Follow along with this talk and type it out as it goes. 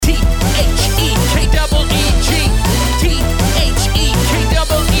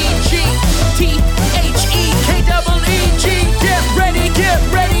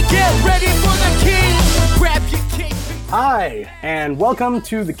and welcome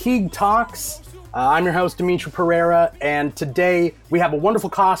to the Keeg Talks. I'm your host, Dimithri Perera, and today we have a wonderful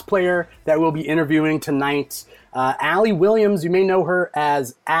cosplayer that we'll be interviewing tonight. Ali Williams, you may know her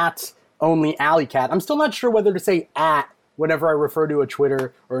as @OnlyAliCat. I'm still not sure whether to say @ whenever I refer to a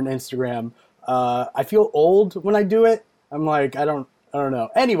Twitter or an Instagram. I feel old when I do it. I'm like, I don't know.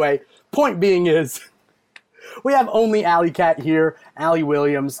 Anyway, point being is, we have OnlyAliCat here, Ali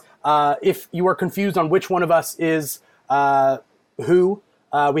Williams. If you are confused on which one of us is who,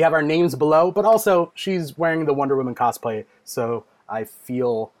 we have our names below, but also she's wearing the Wonder Woman cosplay, so I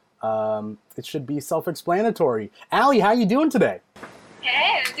feel it should be self-explanatory. Ali, how you doing today?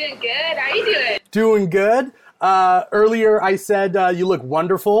 Hey, I'm doing good. How you doing? Doing good. Earlier I said you look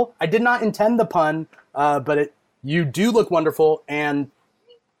wonderful. I did not intend the pun, but you do look wonderful, and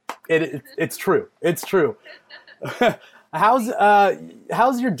it's true. It's true. How's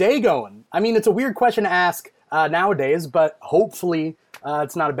your day going? I mean, it's a weird question to ask nowadays, but hopefully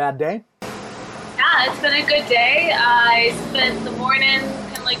it's not a bad day. Yeah, it's been a good day. I spent the morning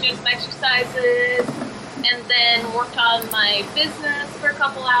kind of like doing some exercises, and then worked on my business for a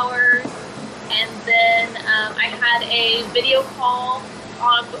couple hours, and then I had a video call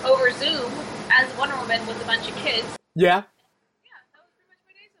over Zoom as Wonder Woman with a bunch of kids. Yeah.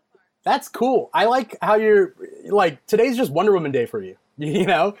 That's cool. I like how you're, like, today's just Wonder Woman Day for you, you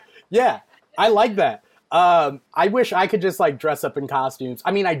know? Yeah, I like that. I wish I could just, like, dress up in costumes.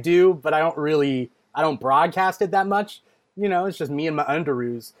 I mean, I do, but I don't broadcast it that much. You know, it's just me and my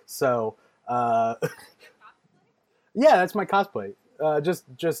underoos. So, yeah, that's my cosplay.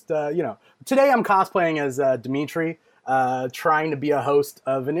 You know, today I'm cosplaying as Dimithri, trying to be a host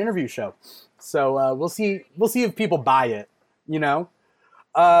of an interview show. So, we'll see if people buy it, you know?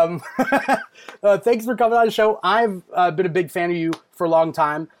 Thanks for coming on the show. I've been a big fan of you for a long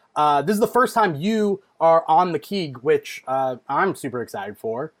time. This is the first time you are on the Keeg, which I'm super excited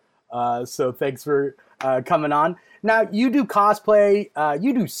for. So thanks for coming on. Now, you do cosplay.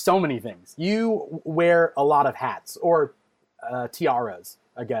 You do so many things. You wear a lot of hats, or tiaras,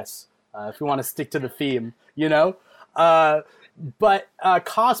 I guess, if you want to stick to the theme, you know? But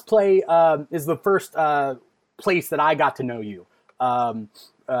cosplay is the first place that I got to know you.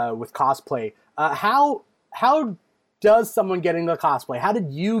 With cosplay. How does someone get into cosplay? How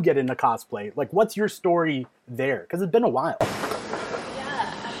did you get into cosplay? Like, what's your story there? Because it's been a while. Yeah,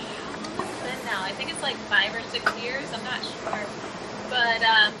 how long has it been now? I think it's like 5 or 6 years. I'm not sure. But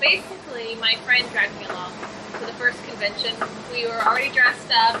basically, my friend dragged me along to the first convention. We were already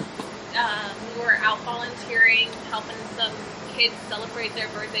dressed up. We were out volunteering, helping some kids celebrate their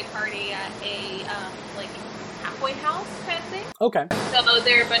birthday party at a halfway house kind of thing. Okay. So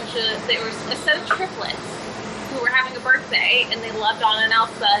there were a set of triplets who were having a birthday, and they loved Anna and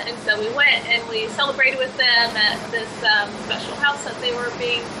Elsa, and so we went and we celebrated with them at this special house that they were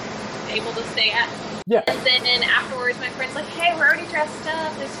being able to stay at. Yeah. And then afterwards, my friend's like, "Hey, we're already dressed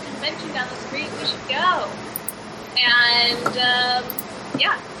up. There's a convention down the street. We should go." And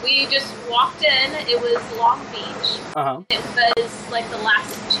yeah, we just walked in. It was Long Beach. It was like the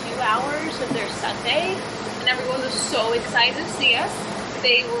last 2 hours of their Sunday. And everyone was so excited to see us.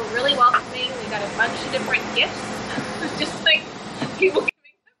 They were really welcoming. We got a bunch of different gifts. It was just like people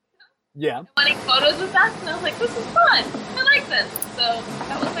giving us stuff. Yeah. Wanting photos with us. And I was like, this is fun. I like this. So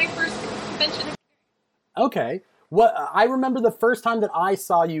that was my first convention experience. Okay. I remember the first time that I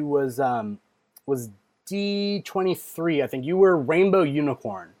saw you was D23. I think you were Rainbow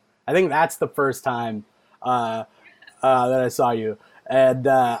Unicorn. I think that's the first time that I saw you. And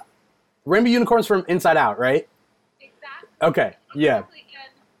Rainbow Unicorn's from Inside Out, right? Exactly. Okay, yeah. Exactly.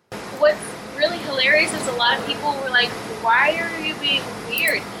 And what's really hilarious is a lot of people were like, why are you being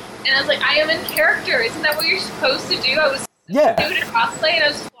weird? And I was like, I am in character. Isn't that what you're supposed to do? I was new to cosplay, and I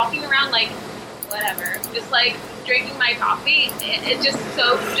was just walking around like, whatever. Just like drinking my coffee. It's just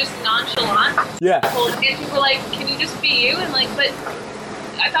so nonchalant. Yeah. And people were like, can you just be you? And like, but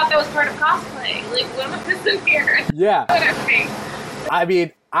I thought that was part of cosplay. Like, what am I missing here? Yeah. Whatever. I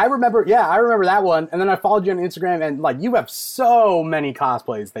mean, I remember that one, and then I followed you on Instagram, and, like, you have so many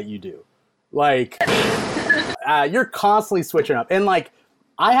cosplays that you do. Like, you're constantly switching up. And, like,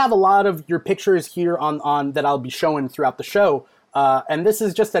 I have a lot of your pictures here on that I'll be showing throughout the show, and this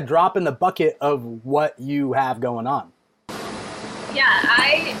is just a drop in the bucket of what you have going on. Yeah,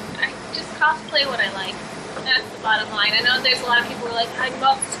 I just cosplay what I like. That's the bottom line. I know there's a lot of people who are like, I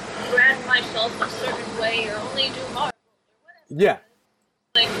must brand myself a certain way or only do Marvel or whatever. Yeah.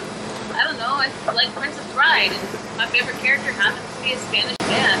 Like, I don't know, I like Princess Bride, and my favorite character happens to be a Spanish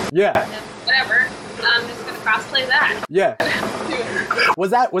man. Yeah. And whatever, I'm just gonna cosplay that. Yeah.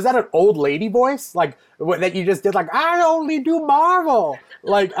 Was that an old lady voice? Like, that you just did, like, I only do Marvel.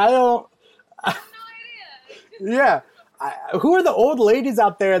 Like, I don't... No idea. Yeah. Who are the old ladies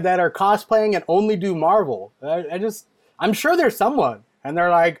out there that are cosplaying and only do Marvel? I'm sure there's someone. And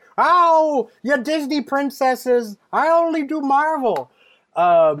they're like, oh, you Disney princesses, I only do Marvel.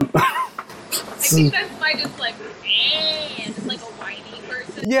 I think that's my just like, and it's like a whiny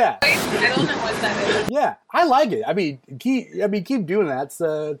person. Yeah. I don't know what that is. Yeah, I like it. I mean, keep doing that. It's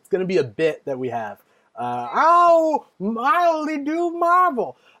going to be a bit that we have. Oh, I only do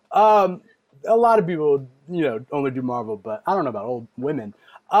Marvel. A lot of people, only do Marvel, but I don't know about old women.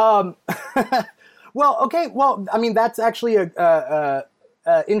 Well, okay. Well, I mean, that's actually a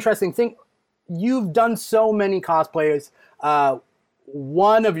interesting thing. You've done so many cosplays.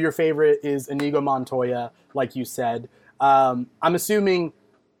 One of your favorite is Inigo Montoya, like you said. I'm assuming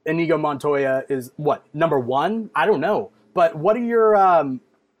Inigo Montoya is what, number one? I don't know. But what are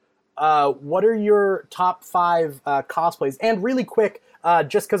your top 5 cosplays? And really quick,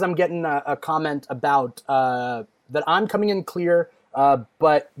 just because I'm getting a comment about that I'm coming in clear,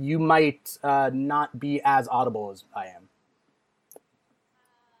 but you might not be as audible as I am.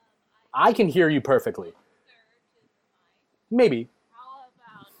 I can hear you perfectly. Maybe. How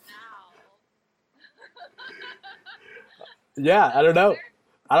about now? Yeah, I don't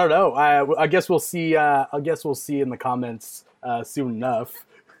know. I guess we'll see. We'll see in the comments soon enough.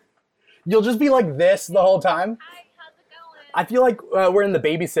 You'll just be like this the whole time. Hi, how's it going? I feel like we're in the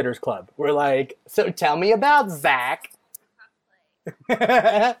Babysitters Club. We're like, so tell me about Zach.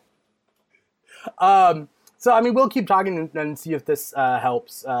 So, I mean, we'll keep talking and see if this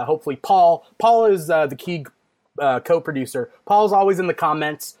helps. Hopefully, Paul is the key co-producer. Paul's always in the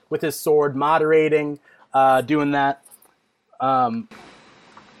comments with his sword, moderating, doing that. All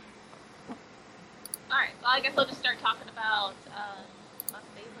right, well, I guess I'll just start talking about my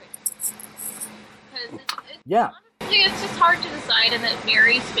favorites. Because Yeah. honestly, it's just hard to decide, and it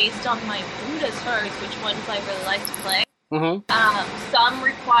varies based on my mood as far as which ones I really like to play. Mm-hmm. Some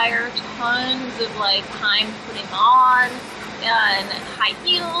require tons of time putting on and high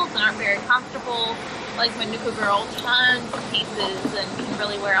heels and aren't very comfortable. Like my Nuka Girl, tons of pieces and can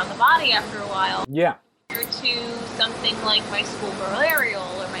really wear on the body after a while. Yeah. Compared to something like my Schoolgirl Ariel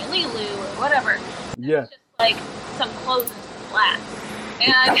or my Lilu or whatever. Yeah. It's just like some clothes and some flats.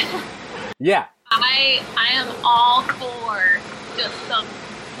 And Yeah. I am all for just some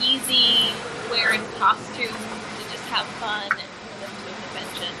easy wearing costumes to just have fun and live to a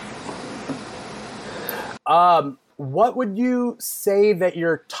convention. What would you say that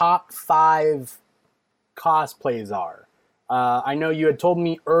your top 5 cosplays are? I know you had told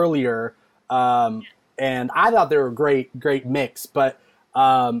me earlier, and I thought they were a great mix, but...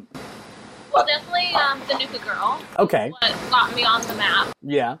 Well, definitely the Nuka Girl. Okay. What got me on the map.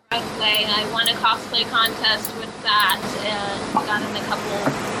 Yeah. Right away. I won a cosplay contest with that and got in a couple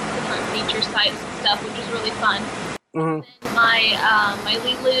different feature sites and stuff, which was really fun. Mm-hmm. My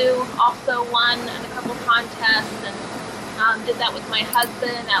Lilu also won in a couple contests and did that with my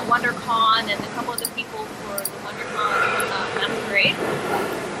husband at WonderCon and a couple other people for the WonderCon masquerade.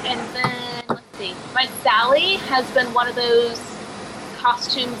 And then, let's see, my Sally has been one of those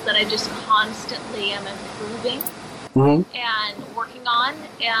costumes that I just constantly am improving and working on,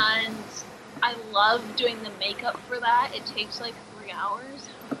 and I love doing the makeup for that. It takes 3 hours.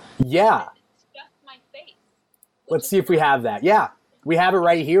 Yeah. It's just my face. Let's see if we have that. Yeah, we have it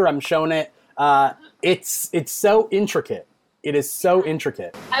right here. I'm showing it. It's so intricate. It is so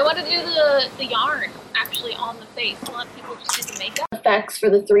intricate. I want to do the yarn actually on the face. A lot of people just do the makeup. Effects for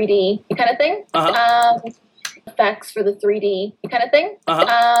the 3D kind of thing. Effects for the 3D kind of thing.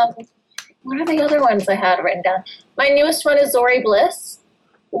 What are the other ones I had written down? My newest one is Zori Bliss,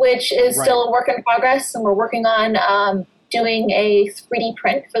 which is still a work in progress, and we're working on doing a 3D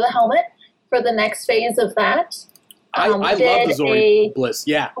print for the helmet for the next phase of that. I love the Zori Bliss.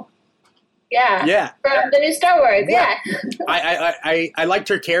 Yeah. Yeah. From the new Star Wars. Yeah. I liked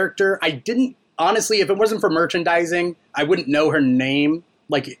her character. I didn't, honestly, if it wasn't for merchandising, I wouldn't know her name.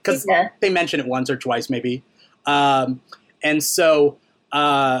 Because they mention it once or twice maybe. And so,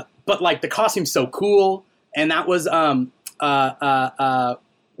 but the costume's so cool. And that was,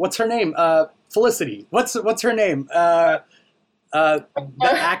 what's her name? Felicity. What's her name? The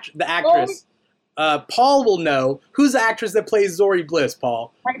actress. Paul will know. Who's the actress that plays Zori Bliss,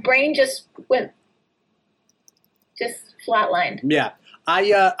 Paul? My brain just flatlined. Yeah.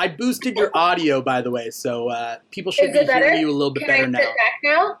 I boosted your audio, by the way, so people should be hearing you a little bit better now. Can I sit back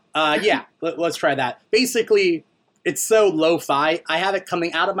now? Yeah, let's try that. Basically, It's so lo-fi. I have it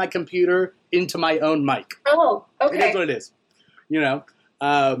coming out of my computer into my own mic. Oh, okay. It is what it is.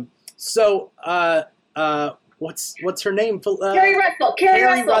 What's her name? Carrie Russell.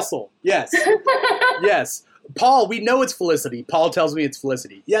 Carrie Russell. Yes. Yes. Paul, we know it's Felicity. Paul tells me it's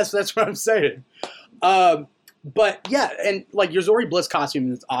Felicity. Yes, that's what I'm saying. But yeah, and like your Zori Bliss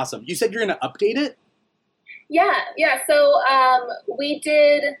costume is awesome. You said you're going to update it? Yeah. So we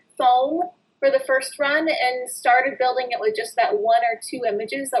did foam for the first run and started building it with just that 1 or 2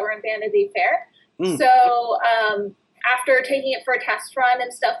 images that were in Vanity Fair. So after taking it for a test run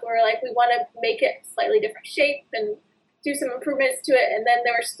and stuff, we were like, we want to make it slightly different shape and do some improvements to it. And then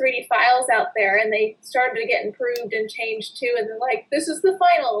there was 3D files out there, and they started to get improved and changed too. And they're like, this is the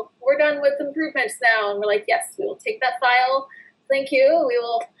final. We're done with improvements now. And we're like, yes, we will take that file. Thank you. We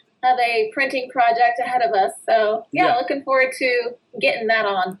will have a printing project ahead of us. So yeah. Looking forward to getting that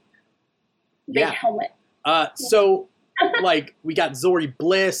on. Big helmet. So like we got Zori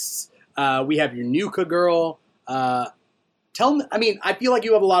Bliss. We have your Nuka girl. Tell me, I mean, I feel like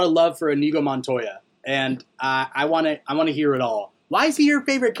you have a lot of love for Inigo Montoya, and I want to hear it all. Why is he your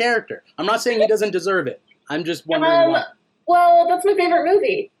favorite character? I'm not saying he doesn't deserve it. I'm just wondering why. Well, that's my favorite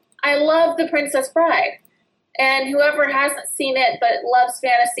movie. I love The Princess Bride, and whoever hasn't seen it but loves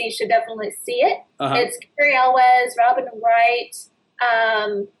fantasy should definitely see it. It's Carrie Elwes, Robin Wright,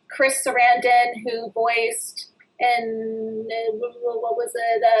 Chris Sarandon, who voiced in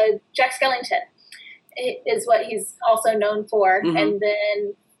Jack Skellington. Is what he's also known for. And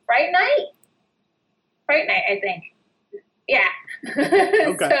then Fright Night, I think. Yeah.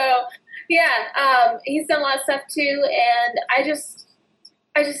 Okay. So, yeah, he's done a lot of stuff too, and I just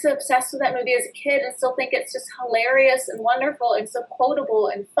obsessed with that movie as a kid and still think it's just hilarious and wonderful and so quotable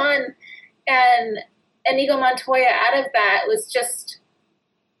and fun. And Inigo Montoya out of that was just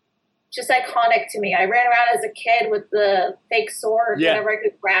iconic to me. I ran around as a kid with the fake sword, whatever I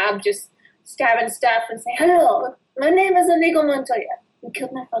could grab, just stabbing stuff and say, hello, my name is Inigo Montoya. You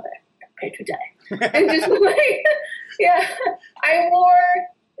killed my father. Prepare to die. And just like, I wore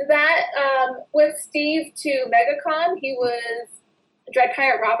that with Steve to MegaCon. He was Dread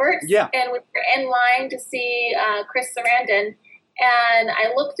Pirate Roberts. Yeah. And we were in line to see Chris Sarandon. And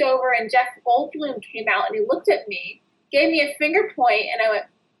I looked over and Jeff Goldblum came out and he looked at me, gave me a finger point, and I went,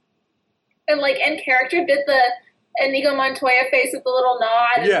 and like in character did the Inigo Montoya face with the little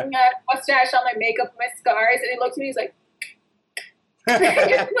nod and mustache, all my makeup, my scars, and he looked at me, he's like,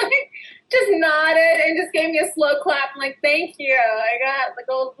 just nodded and just gave me a slow clap. I'm like, thank you. I got the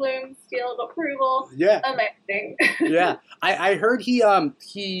Goldblum seal of approval. Yeah. Amazing. Yeah. I heard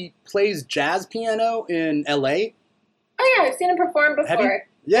he plays jazz piano in LA. Oh yeah, I've seen him perform before.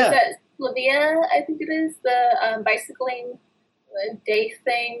 Yeah. Is that Slavia, I think it is, the bicycling day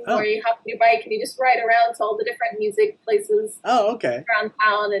thing where you hop on your bike and you just ride around to all the different music places around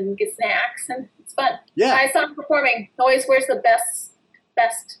town and get snacks, and it's fun. Yeah. I saw him performing. He always wears the best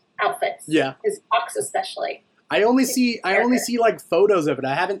outfits. Yeah. His box especially. I only see like photos of it.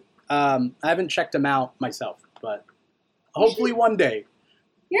 I haven't checked him out myself, but hopefully one day.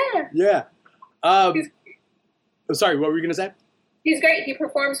 Yeah. Yeah. Sorry, what were you gonna say? He's great. He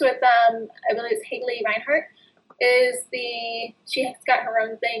performs with I believe it's Haley Reinhart. She's got her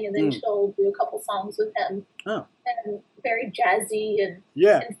own thing, and then she'll do a couple songs with him. Oh. And very jazzy and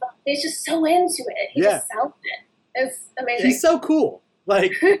fun. He's just so into it. He just sells it. It's amazing. He's so cool.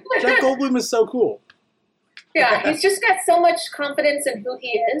 Like, Jeff Goldblum is so cool. Yeah, he's just got so much confidence in who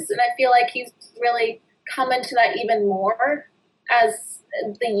he is, and I feel like he's really come into that even more as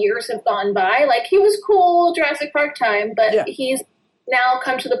the years have gone by. Like, he was cool Jurassic Park time, but he's now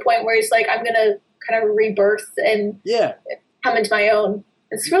come to the point where he's like, I'm going to kind of rebirth and come into my own.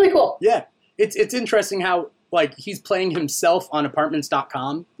 It's really cool. Yeah. It's interesting how, like, he's playing himself on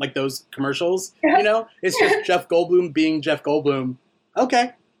apartments.com, like those commercials, you know? It's just Jeff Goldblum being Jeff Goldblum.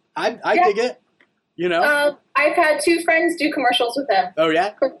 Okay. I dig it, you know? I've had 2 friends do commercials with him. Oh,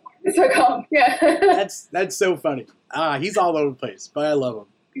 yeah? So calm. Yeah. That's so funny. He's all over the place, but I love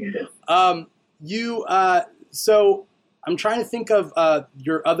him. So I'm trying to think of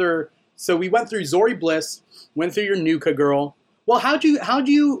your other... So we went through Zori Bliss, went through your Nuka girl. Well, how'd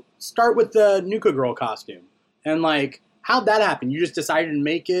you start with the Nuka girl costume? And like, how'd that happen? You just decided to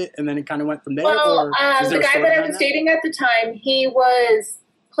make it, and then it kind of went from there? Well, the guy that I was dating at the time, he was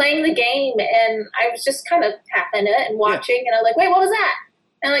playing the game, and I was just kind of tapping it and watching, and I was like, wait, what was that?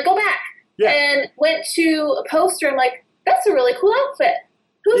 And I'm like, go back. Yeah. And went to a poster, I'm like, that's a really cool outfit.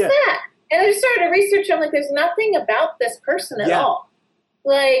 Who's that? And I just started to research, I'm like, there's nothing about this person at all.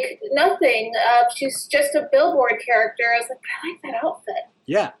 Like, nothing. She's just a billboard character. I was like, I like that outfit.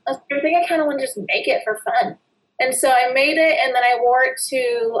 Yeah. I think I kind of want to just make it for fun. And so I made it, and then I wore it to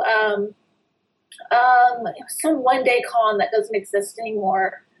it was some one-day con that doesn't exist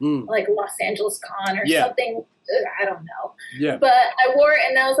anymore, like Los Angeles Con or something. I don't know. Yeah. But I wore it,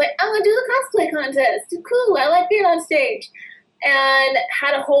 and I was like, I'm going to do the cosplay contest. Cool. I like being on stage. And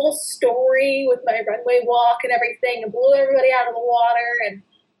had a whole story with my runway walk and everything, and blew everybody out of the water, and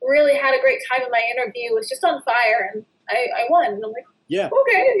really had a great time in my interview. It was just on fire, and I won. And I'm like,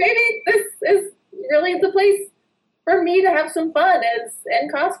 okay, maybe this is really the place for me to have some fun is in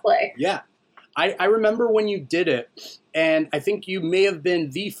cosplay. Yeah. I remember when you did it, and I think you may have been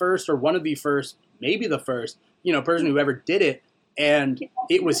the first or one of the first, maybe the first, person who ever did it, and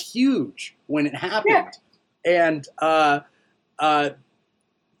it was huge when it happened. Yeah. And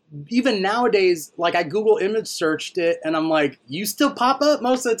even nowadays, like I Google image searched it, and I'm like, you still pop up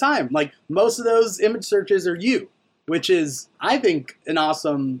most of the time. Like most of those image searches are you, which is, I think, an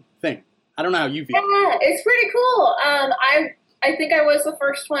awesome thing. I don't know how you feel. Yeah, it's pretty cool. I think I was the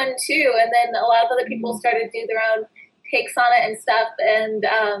first one too, and then a lot of other people started to do their own takes on it and stuff. And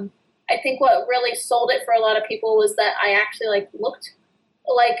I think what really sold it for a lot of people was that I actually looked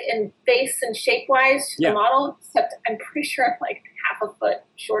like in face and shape wise to the model, except I'm pretty sure I'm like half a foot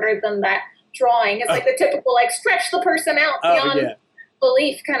shorter than that drawing. It's like the typical stretch the person out beyond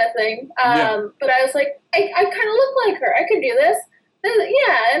belief kind of thing. But I was like, I kind of look like her. I could do this. And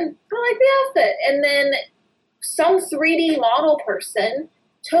I like the outfit. And then some 3D model person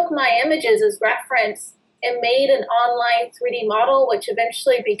took my images as reference and made an online 3D model, which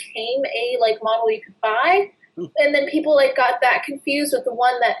eventually became a model you could buy. And then people got that confused with the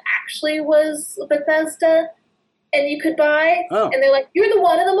one that actually was Bethesda and you could buy. Oh. And they're like, you're the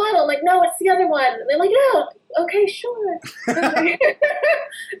one in the model. I'm like, no, it's the other one. And they're like, yeah, okay, sure.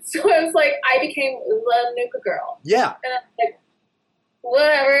 So I was like, I became the Nuka girl. Yeah. And I'm like,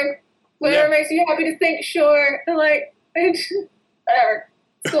 whatever makes you happy to think, sure. And like, whatever,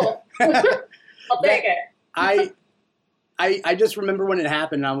 it's cool. I'll take it. I just remember when it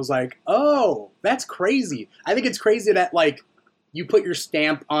happened, and I was like, oh, that's crazy. I think it's crazy that, you put your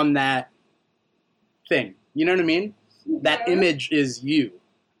stamp on that thing. You know what I mean? Mm-hmm. That image is you.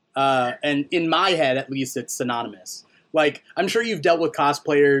 And in my head, at least, it's synonymous. I'm sure you've dealt with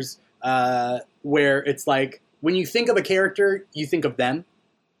cosplayers where it's when you think of a character, you think of them.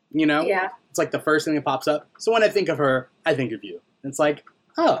 Yeah. It's the first thing that pops up. So when I think of her, I think of you. It's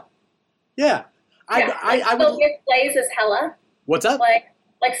oh, yeah. I would. Sylvia Slays as Hella. What's up?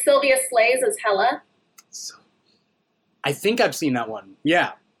 Like Sylvia Slays as Hella. So, I think I've seen that one.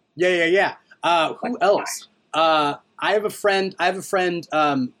 Yeah. Who else? I have a friend.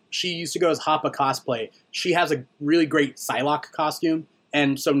 She used to go as Hoppa Cosplay. She has a really great Psylocke costume,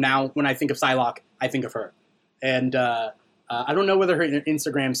 and so now when I think of Psylocke, I think of her. And I don't know whether her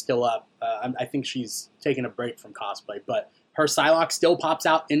Instagram's still up. I think she's taking a break from cosplay, but her Psylocke still pops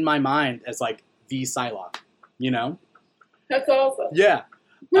out in my mind as the Psylocke. That's awesome. Yeah.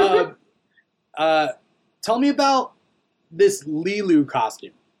 Tell me about this Lilu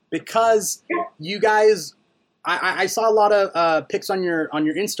costume, because you guys, I saw a lot of pics on your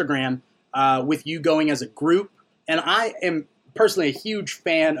Instagram with you going as a group, and I am personally a huge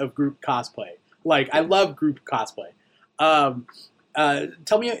fan of group cosplay. I love group cosplay.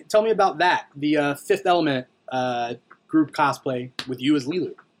 Tell me about that. The Fifth Element group cosplay with you as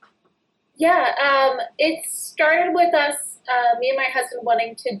Lilu. Yeah, it started with us, me and my husband,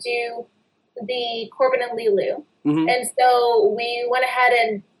 wanting to do the Corbin and Lilu. Mm-hmm. And so we went ahead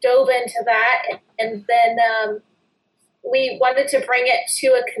and dove into that, and then we wanted to bring it to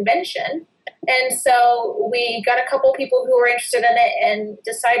a convention. And so we got a couple people who were interested in it and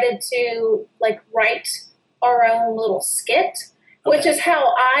decided to write our own little skit, which is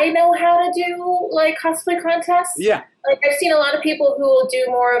how I know how to do cosplay contests. Yeah. I've seen a lot of people who will do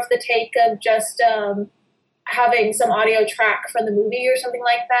more of the take of just having some audio track from the movie or something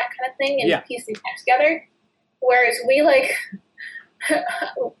like that kind of thing and piecing that together. Whereas we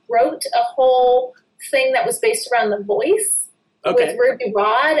wrote a whole thing that was based around the voice with Ruby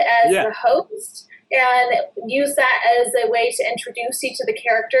Rod as the host, and used that as a way to introduce each of the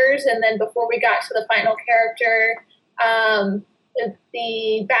characters. And then before we got to the final character,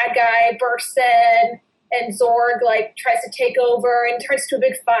 the bad guy bursts in, and Zorg tries to take over and turns to a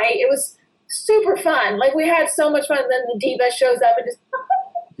big fight. It was super fun. We had so much fun. And then the diva shows up and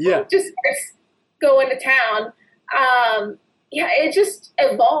just starts going to town. It just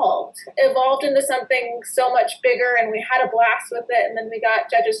evolved into something so much bigger, and we had a blast with it. And then we got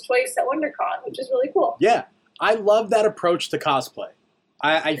Judge's Choice at WonderCon, which is really cool. Yeah, I love that approach to cosplay.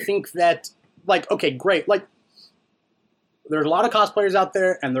 I think that, okay, great. There's a lot of cosplayers out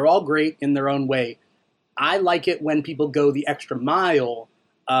there, and they're all great in their own way. I like it when people go the extra mile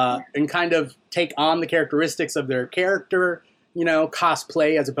and kind of take on the characteristics of their character,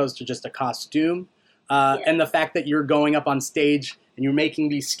 cosplay as opposed to just a costume. And the fact that you're going up on stage and you're making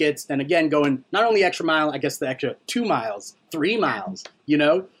these skits and, again, going not only extra mile, I guess the extra 2 miles, 3 miles,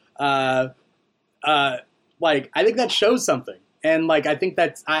 I think that shows something. And, I think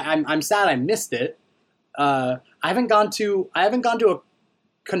that's I'm sad I missed it. I haven't gone to a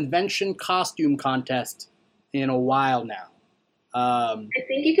convention costume contest in a while now. I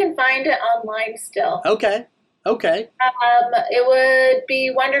think you can find it online still. Okay. It would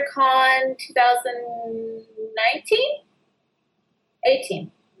be WonderCon 2019?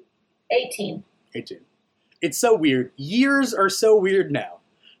 18. It's so weird. Years are so weird now.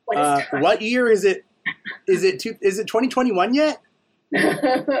 What year is it? Is it 2021 yet?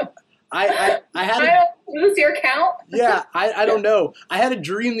 I had. Does your count? Yeah, I don't know. I had a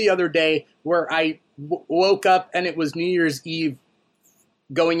dream the other day where I woke up and it was New Year's Eve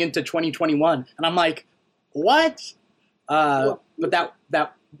going into 2021, and I'm like, what? But that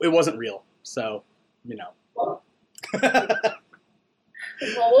it wasn't real. So, Well,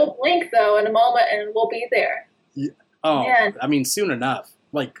 we'll blink though in a moment, and we'll be there. Yeah. Oh, man. I mean, soon enough.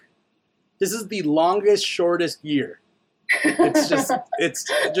 This is the longest, shortest year. It's just That's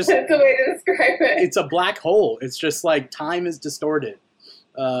the way to describe it. It's a black hole. It's just time is distorted.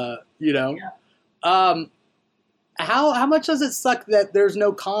 Yeah. How much does it suck that there's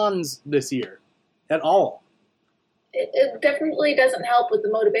no cons this year at all? It definitely doesn't help with the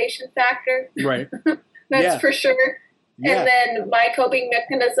motivation factor. Right. That's for sure. Yeah. And then my coping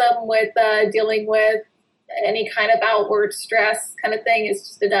mechanism with dealing with any kind of outward stress kind of thing is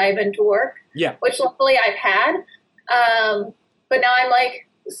just to dive into work. Yeah. Which luckily I've had. But now I'm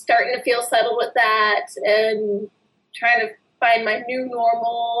starting to feel settled with that and trying to find my new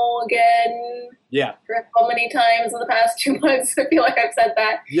normal again. Yeah. For how many times in the past 2 months I feel like I've said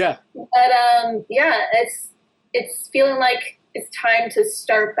that. Yeah. But it's feeling like it's time to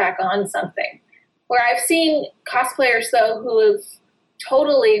start back on something. Where I've seen cosplayers though who have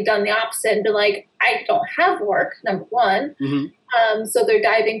totally done the opposite and been like, I don't have work, number one. Mm-hmm. So they're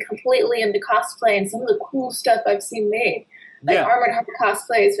diving completely into cosplay and some of the cool stuff I've seen made. Armored Heart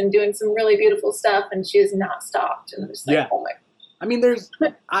Cosplay has been doing some really beautiful stuff, and she has not stopped. And I'm just oh my. I mean,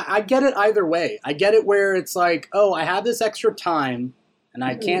 I get it either way. I get it where it's oh, I have this extra time, and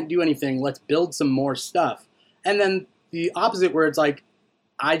I can't do anything. Let's build some more stuff. And then the opposite where it's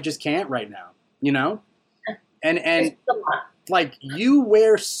I just can't right now, And you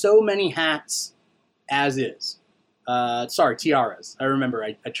wear so many hats as is. Sorry, tiaras. I remember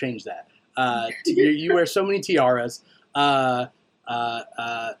I changed that. You wear so many tiaras.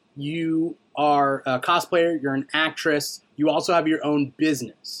 You are a cosplayer. You're an actress. You also have your own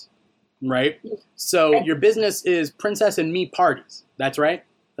business, right? So your business is Princess and Me Parties. That's right?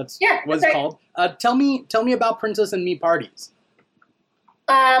 That's what it's called. Tell me about Princess and Me Parties.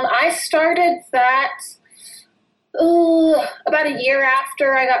 I started that about a year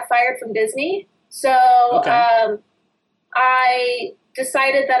after I got fired from Disney. So I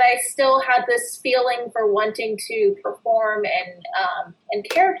decided that I still had this feeling for wanting to perform and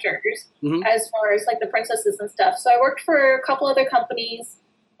characters as far as the princesses and stuff. So I worked for a couple other companies,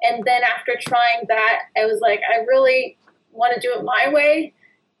 and then after trying that, I was like, I really want to do it my way.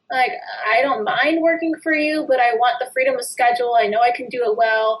 I don't mind working for you, but I want the freedom of schedule. I know I can do it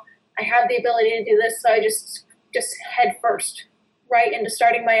well. I have the ability to do this, so I just head first right into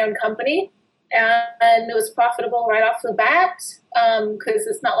starting my own company. And it was profitable right off the bat because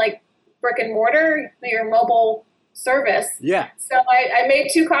it's not like brick and mortar, your mobile service. Yeah. So I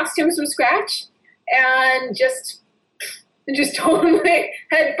made 2 costumes from scratch and just totally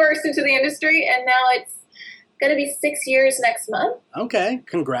head first into the industry. And now it's going to be 6 years next month. Okay.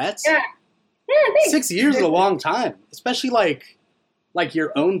 Congrats. Yeah. Thanks. 6 years is a long time, especially like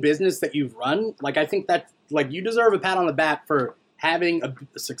your own business that you've run. I think that you deserve a pat on the back for having a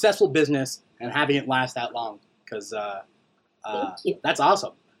successful business and having it last that long, because that's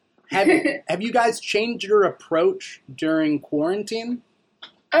awesome. Have you guys changed your approach during quarantine?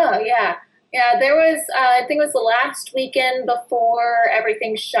 Oh, yeah. Yeah, there was, I think it was the last weekend before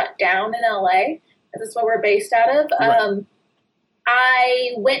everything shut down in LA. This is where we're based out of. Right.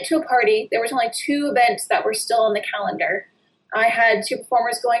 I went to a party. There was only 2 events that were still on the calendar. I had 2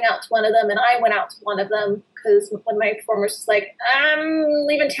 performers going out to one of them, and I went out to one of them because one of my performers was like, I'm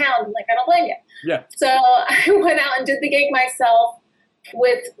leaving town. I'm like, I don't blame you. Yeah. So I went out and did the gig myself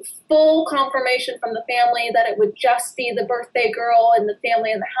with full confirmation from the family that it would just be the birthday girl and the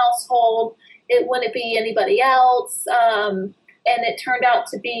family and the household. It wouldn't be anybody else. And it turned out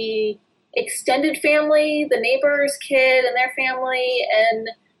to be extended family, the neighbor's kid and their family, and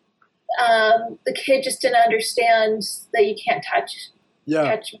the kid just didn't understand that you can't touch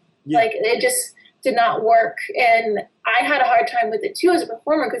me. Yeah. Like, it just did not work. And I had a hard time with it too as a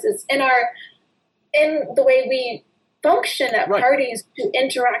performer, because it's in the way we function at parties to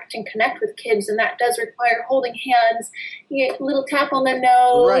interact and connect with kids, and that does require holding hands, you get a little tap on the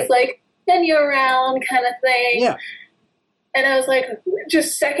nose, like spin you around kind of thing. Yeah. And I was like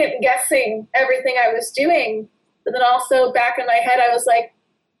just second guessing everything I was doing. But then also back in my head, I was like,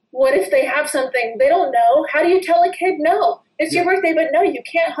 what if they have something they don't know? How do you tell a kid no? It's your birthday, but no, you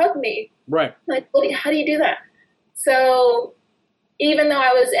can't hug me. Right. Like, how do you do that? So even though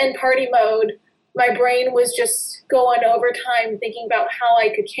I was in party mode, my brain was just going overtime thinking about how I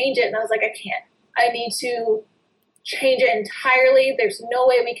could change it. And I was like, I can't. I need to change it entirely. There's no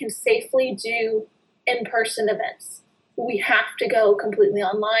way we can safely do in-person events. We have to go completely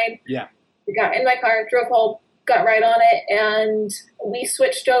online. Yeah. We got in my car, drove home, got right on it, and we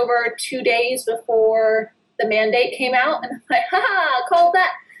switched over 2 days before the mandate came out. And I'm like, called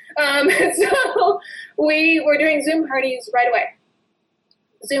that. So we were doing Zoom parties right away.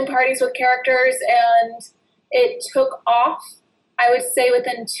 Zoom parties with characters, and it took off. I would say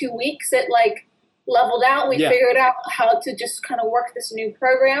within 2 weeks, it like leveled out. We figured out how to just kind of work this new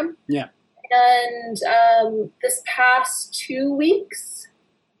program. Yeah. And this past 2 weeks,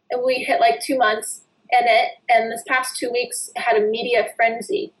 we hit like 2 months in it. And this past 2 weeks had a media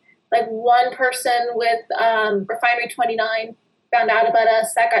frenzy. Like, one person with Refinery 29 found out about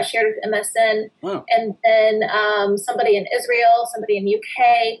us. That got shared with MSN. Wow. And then somebody in Israel, somebody in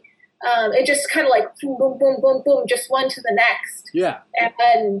UK. It just kind of like boom, boom, boom, boom, boom, just one to the next. Yeah.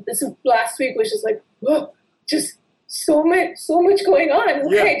 And this last week was just like, whoa, just so much going on.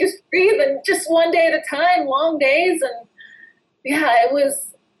 Okay, just breathe, and just one day at a time, long days. And yeah, it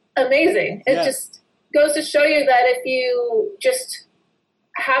was amazing. It just goes to show you that if you just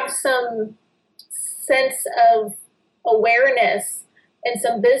have some sense of awareness and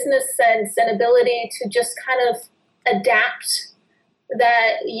some business sense and ability to just kind of adapt,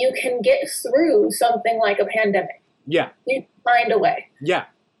 that you can get through something like a pandemic. Yeah. You find a way. Yeah.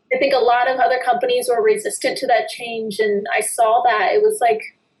 I think a lot of other companies were resistant to that change, and I saw that. It was like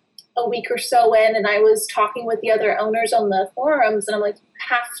a week or so in, and I was talking with the other owners on the forums, and I'm like, you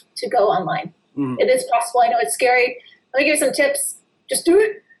have to go online. Mm-hmm. It is possible. I know it's scary. Let me give you some tips. Just do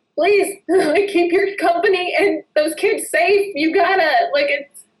it. Please, like, keep your company and those kids safe. You gotta, like,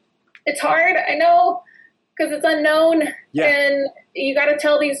 it's hard, I know, because it's unknown, and you gotta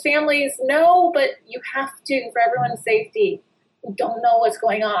tell these families no, but you have to, for everyone's safety. We don't know what's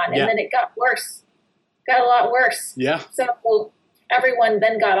going on, and then it got worse, got a lot worse. Yeah. So everyone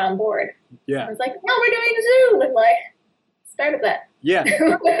then got on board. Yeah. I was like, no, we're doing Zoom, and like started that. Yeah.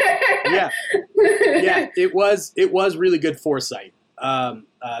 Yeah. It was really good foresight.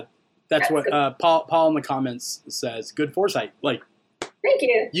 That's what Paul in the comments says. Good foresight. Like, thank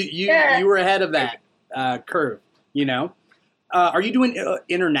you. You were ahead of that curve. You know. Are you doing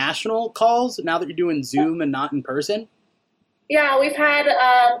international calls now that you're doing Zoom and not in person? Yeah, we've had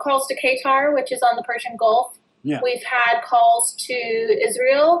calls to Qatar, which is on the Persian Gulf. Yeah. We've had calls to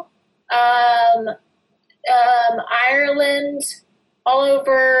Israel, Ireland, all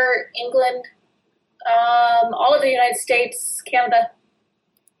over England, all over the United States, Canada.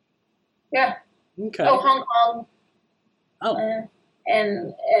 Yeah. Okay. Oh, Hong Kong. Oh.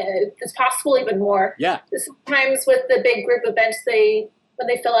 And it's possible even more. Yeah. Sometimes with the big group events, when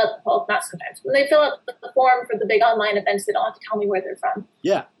they fill out, well, not sometimes, when they fill out the form for the big online events, they don't have to tell me where they're from.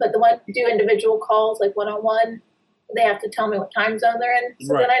 Yeah. But the ones who do individual calls, like one-on-one, they have to tell me what time zone they're in,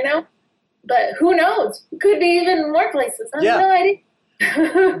 so that I know. But who knows? It could be even more places. I have no idea.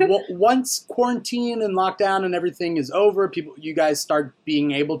 Well, once quarantine and lockdown and everything is over, you guys start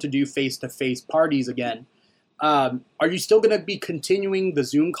being able to do face-to-face parties again. Are you still going to be continuing the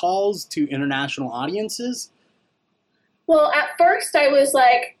Zoom calls to international audiences? Well, at first I was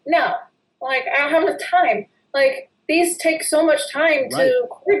like, no, like, I don't have enough time. Like, these take so much time to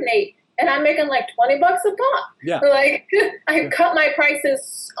coordinate, and I'm making like $20 a pop. Yeah. Like, I cut my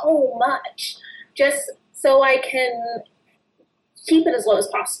prices so much just so I can keep it as low as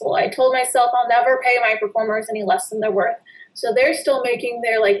possible. I told myself I'll never pay my performers any less than they're worth. So they're still making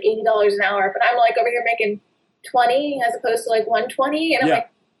their like $80 an hour, but I'm like over here making 20 as opposed to like 120, and I'm like,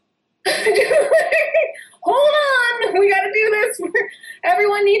 hold on, we got to do this.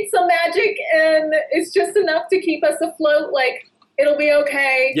 Everyone needs some magic, and it's just enough to keep us afloat. Like, it'll be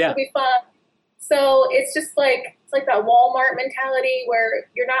okay. Yeah. It'll be fun. So it's just like, it's like that Walmart mentality where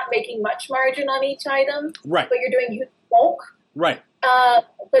you're not making much margin on each item, right? But you're doing huge bulk. Right.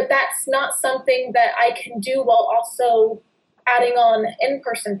 But that's not something that I can do while also adding on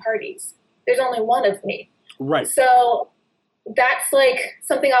in-person parties. There's only one of me. Right. So that's like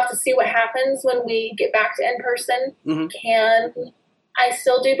something I'll have to see what happens when we get back to in-person. Mm-hmm. Can I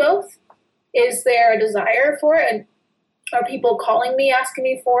still do both? Is there a desire for it? And are people calling me, asking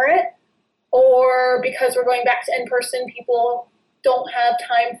me for it? Or because we're going back to in-person, people don't have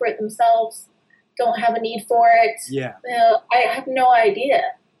time for it themselves, don't have a need for it. Yeah. I have no idea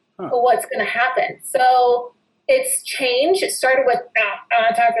what's going to happen. So it's changed. It started with, no, I don't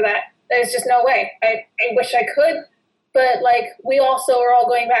have time for that. There's just no way. I wish I could. But, like, we also are all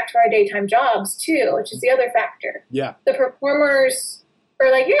going back to our daytime jobs, too, which is the other factor. Yeah. The performers are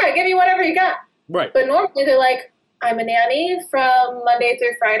like, yeah, give me whatever you got. Right. But normally they're like, I'm a nanny from Monday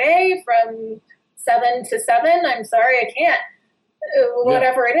through Friday from 7 to 7. I'm sorry, I can't.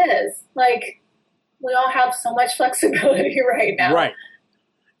 Whatever it is. Like, we all have so much flexibility right now. Right.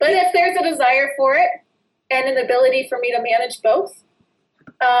 But if there's a desire for it and an ability for me to manage both,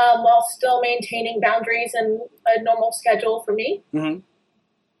 while still maintaining boundaries and a normal schedule for me. Mm-hmm.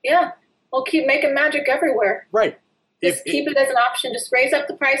 Yeah, we'll keep making magic everywhere. Right. Just keep it as an option. Just raise up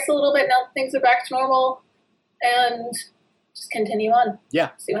the price a little bit now that things are back to normal and just continue on. Yeah.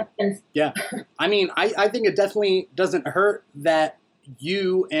 See what happens. Yeah. I mean, I think it definitely doesn't hurt that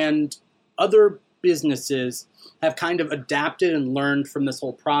you and other businesses have kind of adapted and learned from this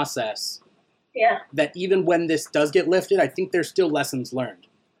whole process. Yeah. That even when this does get lifted, I think there's still lessons learned.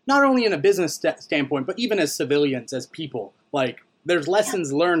 Not only in a business standpoint, but even as civilians, as people. Like, there's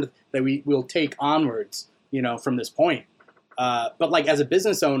lessons learned that we will take onwards, from this point. But, like, as a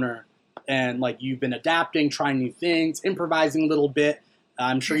business owner, and, like, you've been adapting, trying new things, improvising a little bit,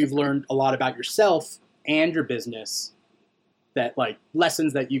 I'm sure you've learned a lot about yourself and your business, that, like,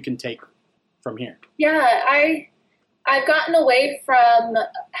 lessons that you can take from here. Yeah, I've gotten away from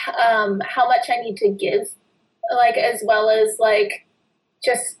how much I need to give, like, as well as, like,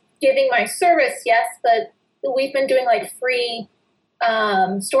 just giving my service, yes, but we've been doing, like, free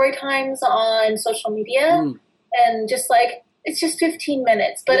story times on social media, and just, like, it's just 15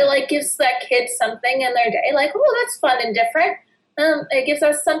 minutes, but it, like, gives that kid something in their day, like, oh, that's fun and different. It gives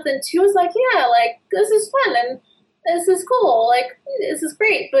us something, too. It's like, yeah, like, this is fun, and this is cool, like, this is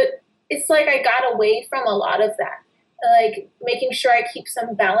great, but it's like I got away from a lot of that, like, making sure I keep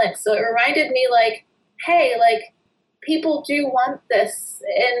some balance. So it reminded me, like, hey, like, people do want this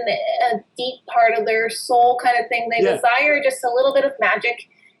in a deep part of their soul kind of thing. They desire just a little bit of magic,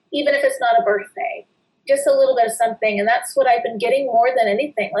 even if it's not a birthday, just a little bit of something. And that's what I've been getting more than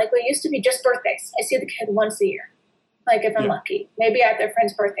anything. Like, it used to be just birthdays. I see the kid once a year, like, if I'm lucky, maybe at their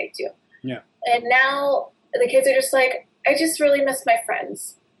friend's birthday too. Yeah. And now the kids are just like, I just really miss my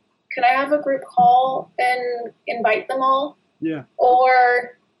friends. Can I have a group call and invite them all? Yeah.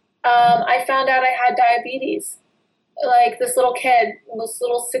 Or I found out I had diabetes. Like, this little kid, this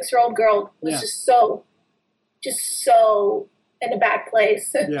little 6-year-old girl was just so in a bad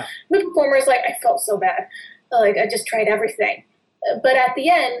place. Yeah. The performer's like, I felt so bad. Like, I just tried everything. But at the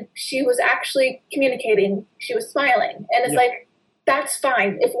end, she was actually communicating. She was smiling. And it's like, that's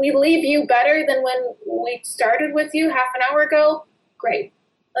fine. If we leave you better than when we started with you half an hour ago, great.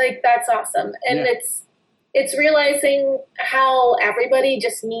 Like, that's awesome. And it's realizing how everybody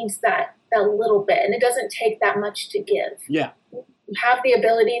just needs that little bit, and it doesn't take that much to give. Yeah. We have the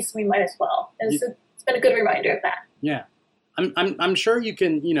abilities, we might as well. And it's been a good reminder of that. Yeah. I'm sure you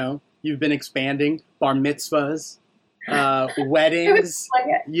can, you've been expanding bar mitzvahs, weddings,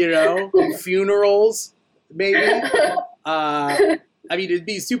 funerals, maybe. I mean, it'd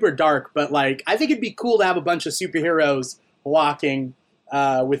be super dark, but, like, I think it'd be cool to have a bunch of superheroes walking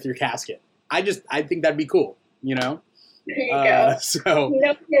with your casket. I think that'd be cool, There you go. So,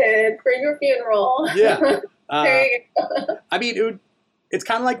 kid for your funeral. Yeah. There you go. I mean, it's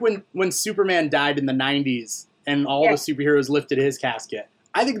kind of like when Superman died in the 90s and all the superheroes lifted his casket.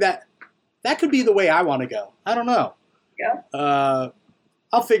 I think that could be the way I want to go. I don't know. Yeah.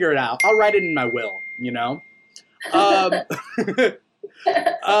 I'll figure it out. I'll write it in my will,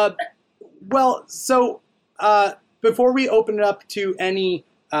 Well, so before we open it up to any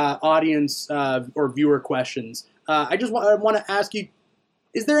audience or viewer questions, I want to ask you,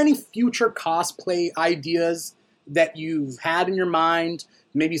 is there any future cosplay ideas that you've had in your mind?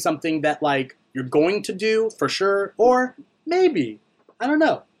 Maybe something that, like, you're going to do for sure, or maybe, I don't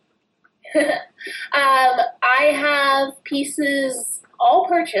know. I have pieces all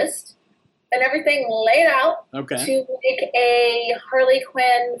purchased and everything laid out to make a Harley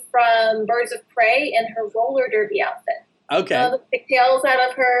Quinn from Birds of Prey in her roller derby outfit. Okay. The pigtails out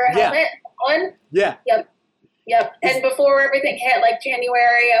of her helmet on. Yeah. Yep. Yep. And before everything hit, like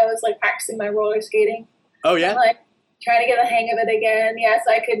January, I was like practicing my roller skating. Oh yeah. And, like trying to get the hang of it again. Yes,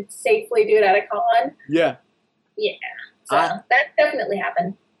 I could safely do it at a con. Yeah. Yeah. So that definitely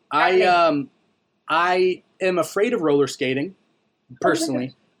happened. I am afraid of roller skating,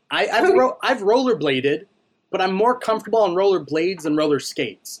 personally. I've rollerbladed, but I'm more comfortable on roller blades than roller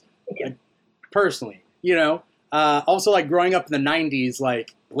skates. Like, personally, you know. Also, like growing up in the '90s,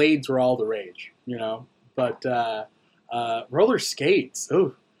 like blades were all the rage, you know. But roller skates.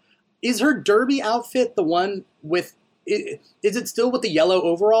 Oh, is her derby outfit the one with? Is it still with the yellow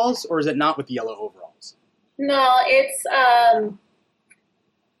overalls, or is it not with the yellow overalls? No, it's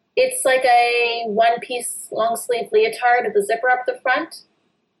like a one-piece long-sleeve leotard with a zipper up the front.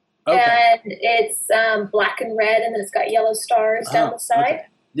 Okay. And it's black and red, and then it's got yellow stars down the side. Okay.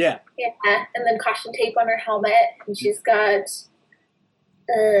 Yeah. Yeah, and then caution tape on her helmet, and she's got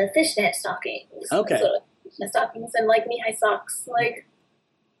fishnet stockings. Okay. So, fishnet stockings and like knee-high socks, like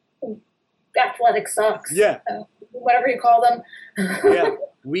athletic socks. Yeah. Whatever you call them. Yeah.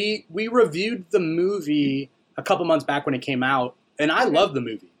 We reviewed the movie a couple months back when it came out, and I loved the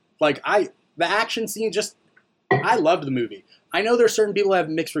movie. Like the action scene, I loved the movie. I know there's certain people that have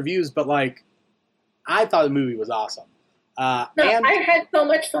mixed reviews, but like, I thought the movie was awesome. I had so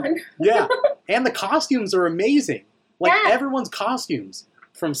much fun. Yeah, and the costumes are amazing. Like everyone's costumes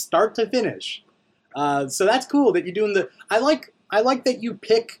from start to finish. So that's cool that you're doing the. I like that you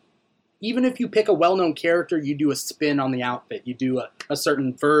pick. Even if you pick a well-known character, you do a spin on the outfit. You do a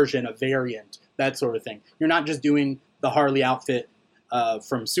certain version, a variant, that sort of thing. You're not just doing the Harley outfit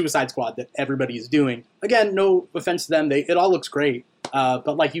from Suicide Squad that everybody is doing. Again, no offense to them. It all looks great.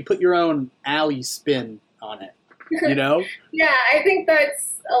 But like you put your own Ali spin on it, you know? Yeah, I think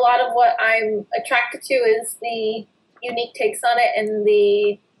that's a lot of what I'm attracted to is the unique takes on it and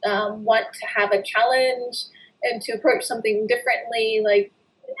the want to have a challenge and to approach something differently. Like,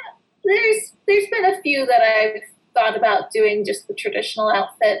 there's been a few that I've thought about doing just the traditional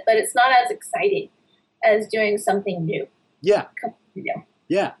outfit, but it's not as exciting as doing something new. Yeah.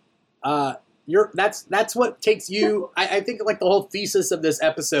 Yeah. That's what takes you. I think like the whole thesis of this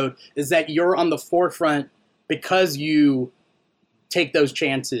episode is that you're on the forefront because you take those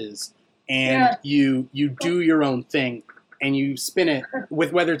chances and you do your own thing and you spin it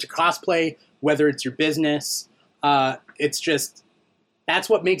with whether it's a cosplay, whether it's your business. It's just that's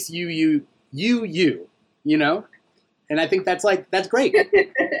what makes you know. And I think that's great.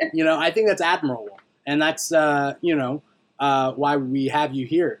 You know, I think that's admirable, and that's why we have you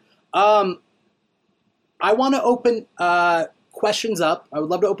here. I want to open questions up. I would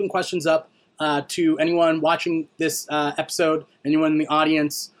love to open questions up to anyone watching this episode, anyone in the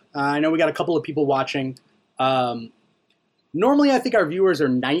audience. I know we got a couple of people watching. Normally, I think our viewers are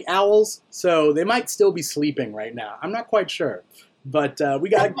night owls, so they might still be sleeping right now. I'm not quite sure. But we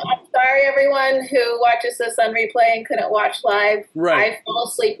got. I'm sorry, everyone who watches this on replay and couldn't watch live. Right. I fall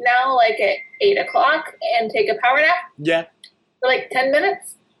asleep now, like at 8 o'clock, and take a power nap. Yeah. For like 10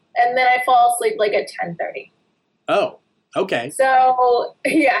 minutes, and then I fall asleep like at 10:30. Oh, okay. So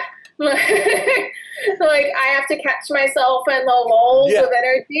yeah, like I have to catch myself in the lulls of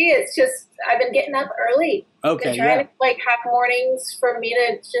energy. It's just I've been getting up early. Okay. And trying to like have mornings for me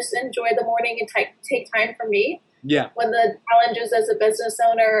to just enjoy the morning and take time for me. Yeah. One of the challenges as a business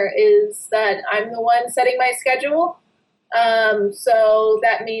owner is that I'm the one setting my schedule. So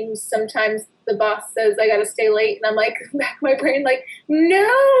that means sometimes the boss says I got to stay late, and I'm like, back my brain, like,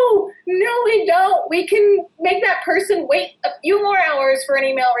 no, we don't. We can make that person wait a few more hours for an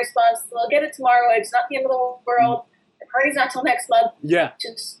email response. They'll get it tomorrow. It's not the end of the world. The party's not till next month. Yeah.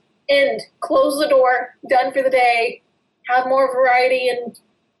 Just close the door, done for the day. Have more variety and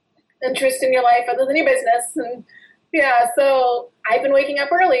interest in your life other than your business. And yeah, so I've been waking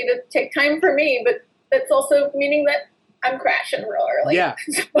up early to take time for me, but that's also meaning that I'm crashing real early. Yeah.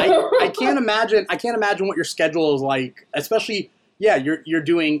 I can't imagine what your schedule is like, especially you're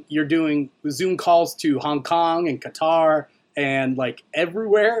doing Zoom calls to Hong Kong and Qatar and like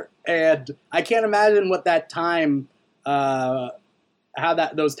everywhere, and I can't imagine what that time how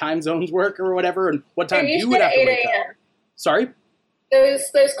those time zones work or whatever, and what time you would have to wake up. Sorry?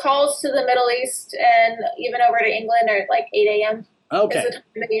 Those calls to the Middle East and even over to England are like 8 a.m. Okay. Is the time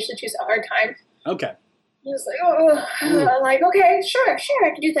that you should choose our time. Okay. It's like, I'm like, okay, sure, I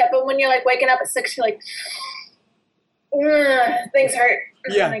can do that. But when you're like waking up at 6, you're like, things hurt.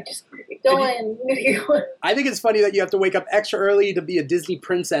 Yeah. And I just keep going. I think it's funny that you have to wake up extra early to be a Disney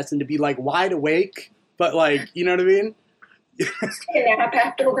princess and to be like wide awake, but like, you know what I mean? Take a nap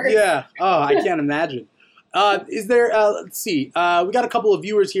afterwards. Yeah. Oh, I can't imagine. Is there, let's see, we got a couple of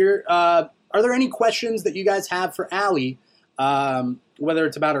viewers here. are there any questions that you guys have for Ali, whether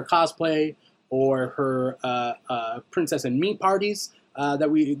it's about her cosplay or her Princess and Me parties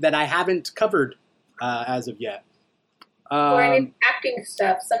that I haven't covered as of yet? Or any acting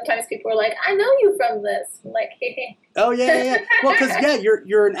stuff. Sometimes people are like, "I know you from this." I'm like, hey. Oh yeah. Well, because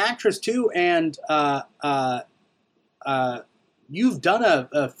you're an actress too, and you've done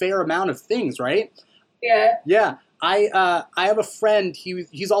a fair amount of things, right? Yeah. Yeah. I have a friend.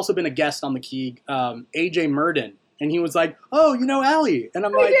 He's also been a guest on the Keeg, AJ Murden, and he was like, "Oh, you know Ali," and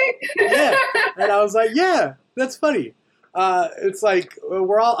I'm like, "Yeah," and I was like, "Yeah, that's funny." It's like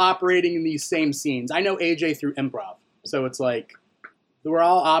we're all operating in these same scenes. I know AJ through improv. So it's like we're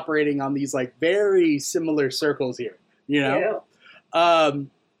all operating on these like very similar circles here, you know? Yeah.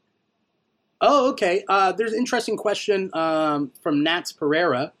 Oh, okay. There's an interesting question from Nats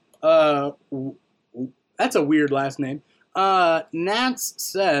Perera. That's a weird last name. Nats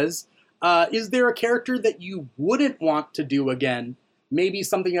says, is there a character that you wouldn't want to do again? Maybe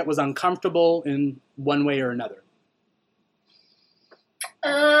something that was uncomfortable in one way or another?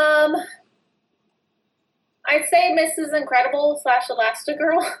 I'd say Mrs. Incredible /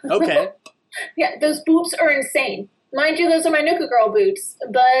 Elastigirl. Okay. Yeah, those boots are insane. Mind you, those are my Nuka Girl boots,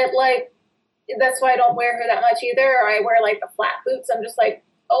 but like that's why I don't wear her that much either. Or I wear like the flat boots. I'm just like,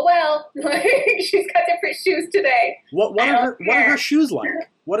 oh well, like she's got different shoes today. What are her shoes like?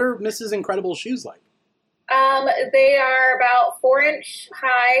 What are Mrs. Incredible's shoes like? They are about 4-inch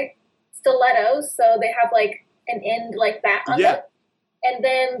high stilettos, so they have like an end like that on them, and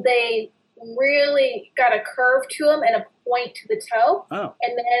then they really got a curve to them and a point to the toe. Oh.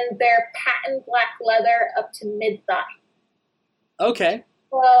 And then they're patent black leather up to mid-thigh. Okay.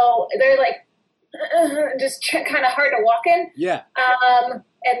 So they're like just kind of hard to walk in. Yeah.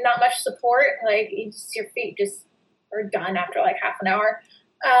 And not much support. Like your feet just are done after like half an hour.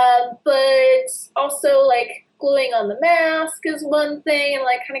 But also like gluing on the mask is one thing and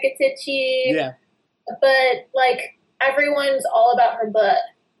like kind of gets itchy. Yeah. But like everyone's all about her butt.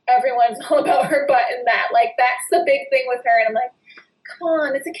 Everyone's all about her butt and that. Like, that's the big thing with her. And I'm like, come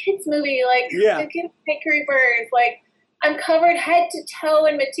on, it's a kid's movie. Like, the kids make creepers. Like, I'm covered head to toe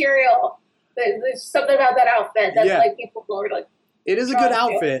in material. There's something about that outfit that's like people are like. It is a good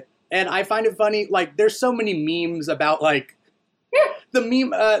outfit. And I find it funny. Like, there's so many memes about, like, the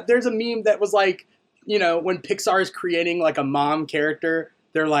meme. There's a meme that was like, you know, when Pixar is creating, like, a mom character,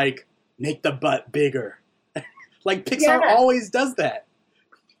 they're like, make the butt bigger. Like, Pixar always does that.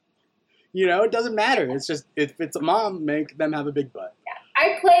 You know, it doesn't matter. It's just, if it's a mom, make them have a big butt. Yeah.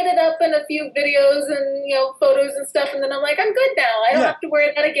 I played it up in a few videos and, you know, photos and stuff, and then I'm like, I'm good now. I don't have to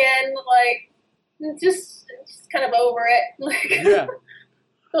wear that again. Like, just kind of over it. Like,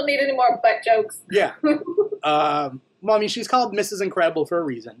 don't need any more butt jokes. Yeah. Well, I mean, she's called Mrs. Incredible for a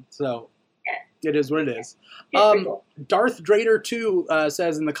reason, so it is what it is. Cool. Darth Drader 2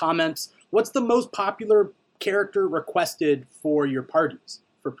 says in the comments, what's the most popular character requested for your parties?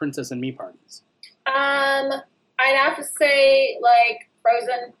 For Princess and Me parties? I'd have to say, like,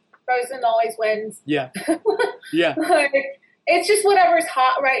 Frozen. Frozen always wins. Yeah. Yeah. Like, it's just whatever's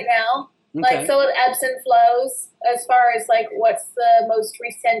hot right now. Okay. Like, so it ebbs and flows as far as, like, what's the most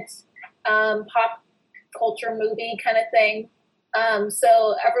recent pop culture movie kind of thing.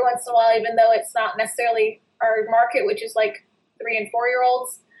 So every once in a while, even though it's not necessarily our market, which is, like, 3- and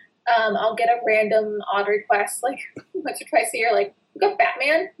 4-year-olds, I'll get a random odd request, like, once or twice a year, like, we got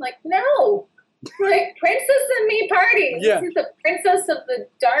Batman? Like, no. Like, Princess and Me party. Yeah. This is the Princess of the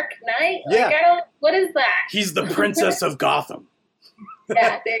Dark Knight? Like, yeah. What is that? He's the Princess of Gotham.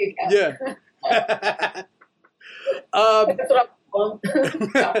 Yeah, there you go. Yeah. That's what I'm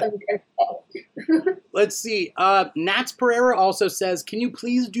calling. Let's see. Nats Perera also says, can you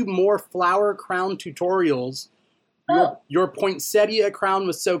please do more flower crown tutorials? Your poinsettia crown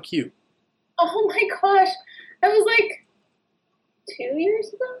was so cute. Oh my gosh. That was like 2 years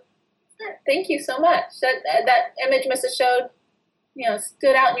ago? Thank you so much. That image must have showed, you know,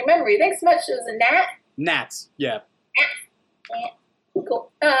 stood out in your memory. Thanks so much. It was a Nat? Nats, yeah.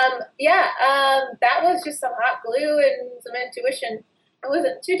 Cool. That was just some hot glue and some intuition. It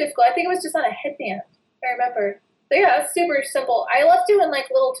wasn't too difficult. I think it was just on a headband, if I remember. So yeah, it's super simple. I love doing like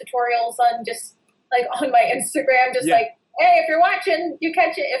little tutorials on just like on my Instagram, just like, hey, if you're watching, you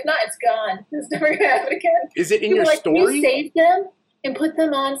catch it. If not, it's gone. It's never going to happen again. Is it in your story? Can you save them and put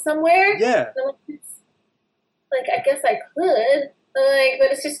them on somewhere? Yeah. Like, I guess I could. Like,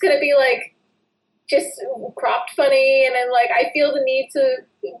 but it's just going to be like, just cropped funny. And then like, I feel the need to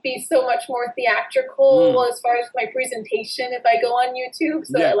be so much more theatrical as far as my presentation if I go on YouTube.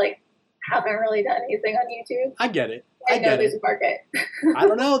 So that like, haven't really done anything on YouTube. I get it. I know there's a market. I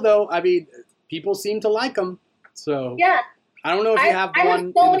don't know, though. I mean, people seem to like them. So yeah. I don't know if you have one. I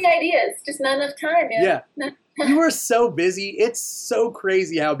have so many ideas, just not enough time. Yeah. You are so busy. It's so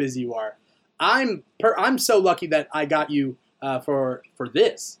crazy how busy you are. I'm so lucky that I got you for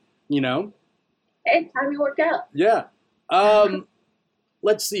this, you know? Hey, timing worked out. Yeah.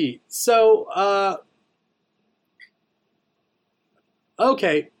 Let's see. So,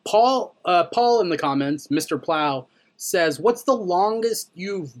 okay, Paul in the comments, Mr. Plow, says, what's the longest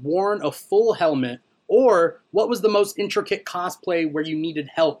you've worn a full helmet, or what was the most intricate cosplay where you needed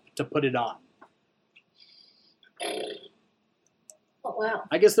help to put it on? Oh, wow.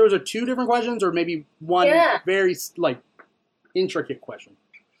 I guess those are two different questions, or maybe one very, intricate question.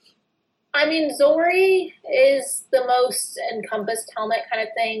 I mean, Zori is the most encompassed helmet kind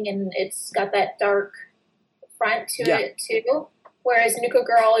of thing, and it's got that dark front to it, too. Whereas Nuka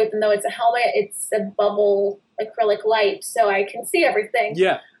Girl, even though it's a helmet, it's a bubble acrylic light, so I can see everything.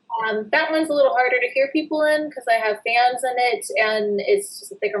 Yeah. That one's a little harder to hear people in because I have fans in it, and it's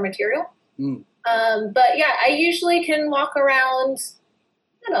just a thicker material. But yeah, I usually can walk around,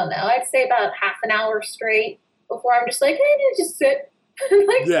 I don't know, I'd say about half an hour straight before I'm just like, hey, I need to just sit and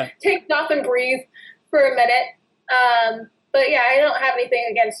take it off and breathe for a minute. But yeah, I don't have anything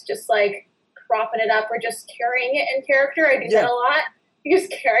against just like propping it up or just carrying it in character. I do that a lot. You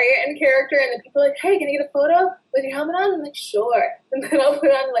just carry it in character, and then people are like, hey, can I get a photo with your helmet on? I'm like, sure. And then I'll put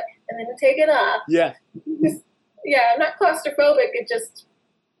it on, and then take it off. Yeah. I'm not claustrophobic. It just,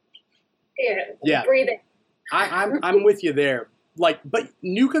 breathing. I'm with you there. But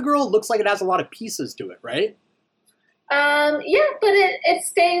Nuka Girl looks like it has a lot of pieces to it, right? Yeah, but it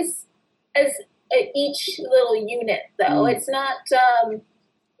stays as each little unit, though. It's not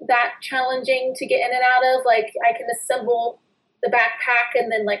that challenging to get in and out of. Like, I can assemble the backpack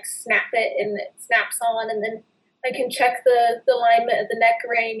and then snap it, and it snaps on, and then I can check the alignment of the neck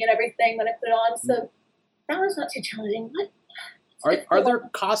ring and everything when I put it on. So that was not too challenging. Are there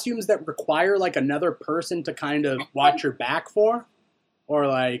costumes that require another person to kind of watch your back for, or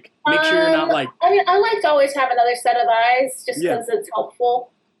make sure you're not I mean, I like to always have another set of eyes just because it's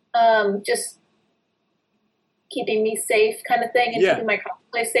helpful. Just keeping me safe, kind of thing, and keeping my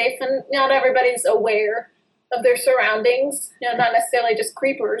cosplay safe. And not everybody's aware of their surroundings, not necessarily just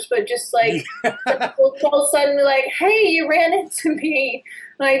creepers, but just all of a sudden hey, you ran into me.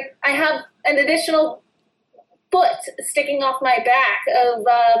 I have an additional foot sticking off my back of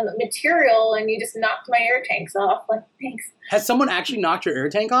material, and you just knocked my air tanks off. Thanks. Has someone actually knocked your air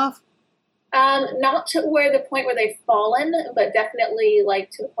tank off? Not to the point where they've fallen, but definitely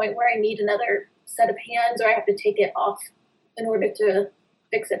to the point where I need another set of hands, or I have to take it off in order to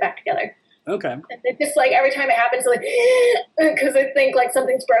fix it back together. Okay. And it's just every time it happens, because I think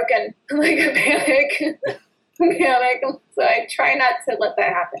something's broken, I panic. So I try not to let that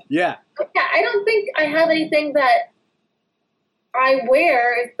happen. Yeah. But yeah, I don't think I have anything that I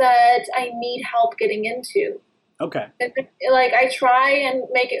wear that I need help getting into. Okay. I try and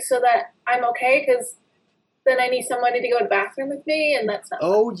make it so that I'm okay, because then I need somebody to go to the bathroom with me, and that's not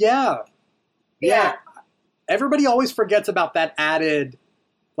fun. Yeah. Everybody always forgets about that added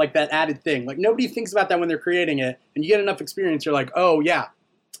thing. Nobody thinks about that when they're creating it, and you get enough experience, you're like, oh yeah.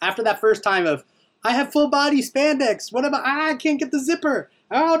 After that first time of, I have full body spandex. What about, I can't get the zipper.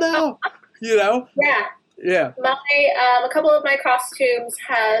 Oh no. Yeah. Yeah. A couple of my costumes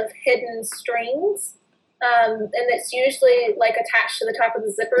have hidden strings, and it's usually attached to the top of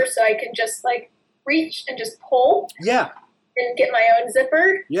the zipper, so I can just reach and just pull. Yeah. And get my own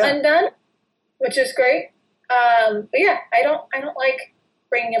zipper undone, which is great. But yeah, I don't like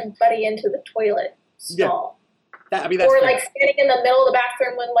bringing everybody into the toilet stall. That's or standing in the middle of the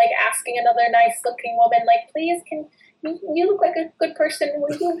bathroom when asking another nice looking woman, please, can you look like a good person?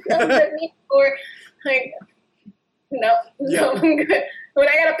 Will you let me? Or no, I'm good. When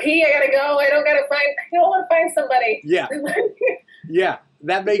I gotta pee, I gotta go. I don't want to find somebody. Yeah. Yeah,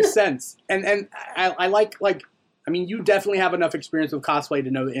 that makes sense. And I you definitely have enough experience with cosplay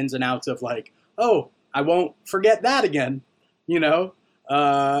to know the ins and outs of I won't forget that again,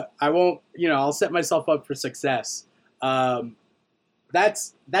 I won't, I'll set myself up for success.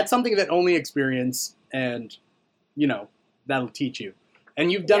 That's something that only experience and, that'll teach you.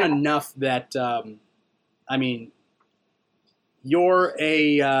 And you've done enough that, you're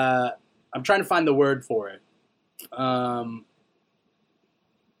I'm trying to find the word for it. I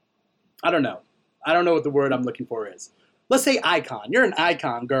don't know. I don't know what the word I'm looking for is. Let's say icon. You're an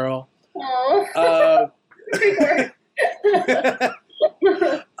icon, girl. Oh.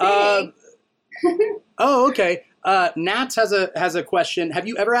 Oh, okay. Nats has a question. Have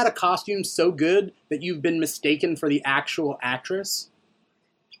you ever had a costume so good that you've been mistaken for the actual actress?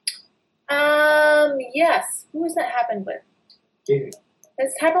 Yes. Who has that happened with?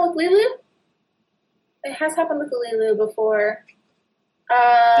 Has it happened with Lulu? It has happened with Lulu before.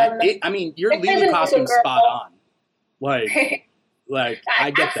 Your Lulu costume's spot on. Like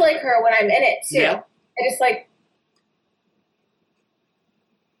I get act that. like her when I'm in it too. Yeah. I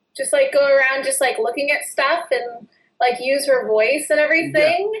just go around just like looking at stuff and like use her voice and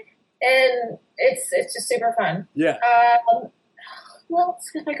everything, and it's just super fun. Yeah. Who else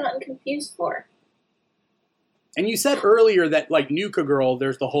have I gotten confused for? And you said earlier that like Nuka Girl, there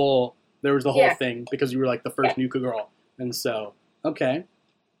was the whole thing because you were like the first Nuka Girl, and so okay.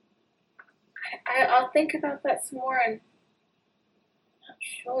 I'll think about that some more. I'm not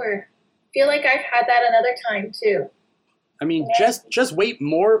sure. I feel like I've had that another time too. I mean, just wait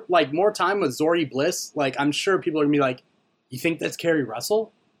more time with Zori Bliss. Like, I'm sure people are gonna be like, "You think that's Carrie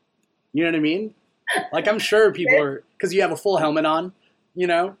Russell?" You know what I mean? Like, I'm sure people are, because you have a full helmet on. You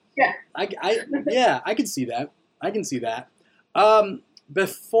know? Yeah. I can see that. I can see that.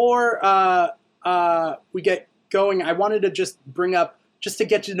 Before we get going, I wanted to just bring up, just to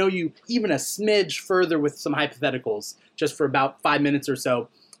get to know you even a smidge further with some hypotheticals, just for about 5 minutes or so.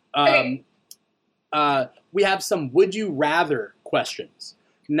 Okay. We have some would you rather questions.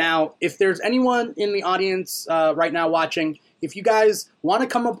 Now, if there's anyone in the audience right now watching, if you guys want to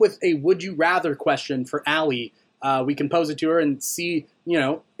come up with a would you rather question for Ali, we can pose it to her and see,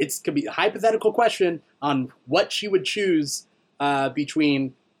 it could be a hypothetical question on what she would choose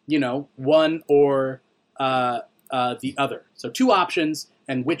between, one or the other. So 2 options,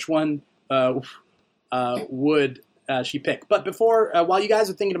 and which one would she pick? But before, while you guys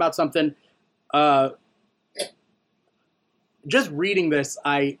are thinking about something, just reading this,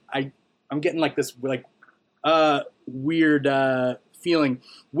 I'm getting like this weird feeling.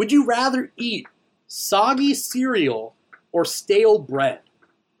 Would you rather eat soggy cereal or stale bread?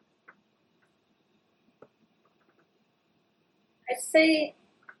 I'd say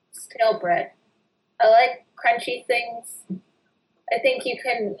stale bread. I like crunchy things. I think you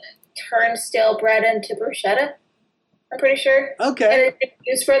can turn stale bread into bruschetta, I'm pretty sure. Okay. And it's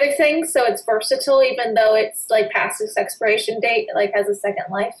used for other things, so it's versatile, even though it's like past its expiration date, it like has a second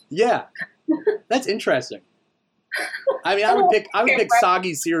life. Yeah. That's interesting. I mean, I would pick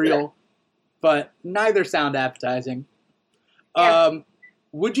soggy cereal, but neither sound appetizing. Yeah.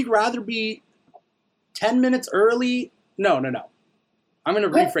 Would you rather be 10 minutes early? No. I'm going to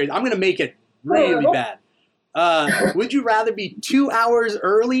rephrase. I'm going to make it really bad. Would you rather be 2 hours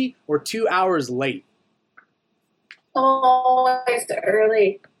early or 2 hours late? Always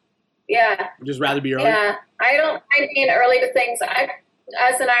early. Yeah. Would you just rather be early? Yeah. I don't mind being early to things.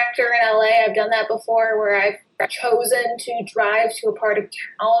 As an actor in LA, I've done that before where I've chosen to drive to a part of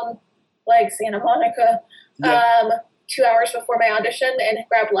town like Santa Monica 2 hours before my audition and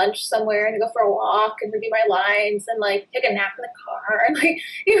grab lunch somewhere and go for a walk and review my lines and like take a nap in the car and like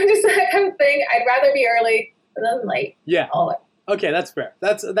just that kind of thing. I'd rather be early than late. Yeah. Always. Okay, that's fair.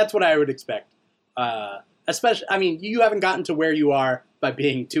 That's what I would expect. Especially, I mean, you haven't gotten to where you are by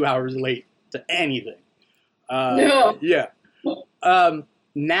being 2 hours late to anything. No. Yeah.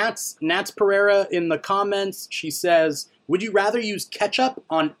 Nats Perera in the comments, she says, would you rather use ketchup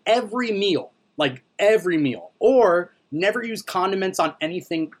on every meal, or never use condiments on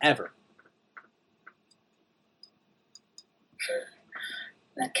anything ever?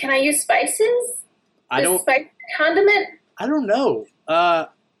 Can I use spices? Condiment? I don't know.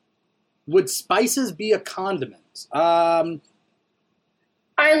 Would spices be a condiment? I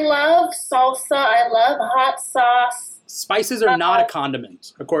love salsa. I love hot sauce. Spices are not a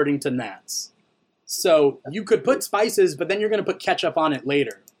condiment, according to Nats. So you could put spices, but then you're going to put ketchup on it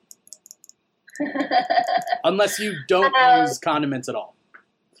later. Unless you don't use condiments at all.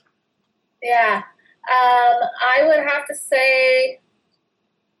 Yeah. I would have to say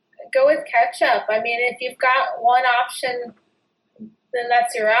go with ketchup. I mean, if you've got one option, then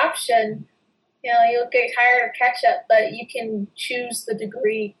that's your option. You'll get tired of ketchup, but you can choose the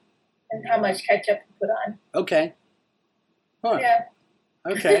degree and how much ketchup you put on. Okay. Huh. Yeah.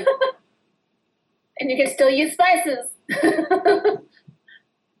 Okay. And you can still use spices.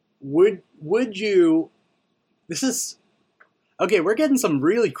 Would you? This is okay. We're getting some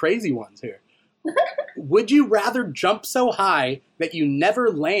really crazy ones here. Would you rather jump so high that you never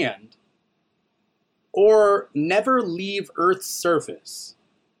land, or never leave Earth's surface?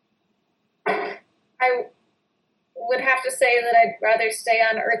 I would have to say that I'd rather stay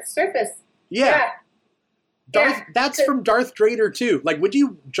on Earth's surface. Yeah. That's from Darth Vader too. Like, would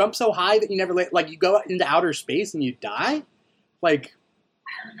you jump so high that you never like you go into outer space and you die? Like,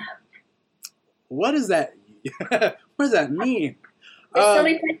 I don't know. What is that? What does that mean? There's so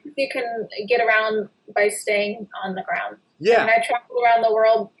many places you can get around by staying on the ground. Yeah. And I traveled around the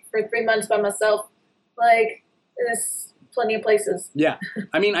world for 3 months by myself. Like, there's plenty of places. Yeah.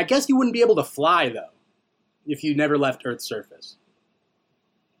 I mean, I guess you wouldn't be able to fly, though, if you never left Earth's surface.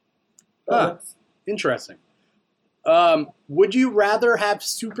 Huh. Interesting. Would you rather have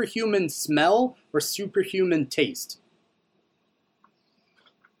superhuman smell or superhuman taste?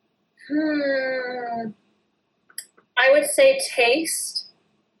 I would say taste,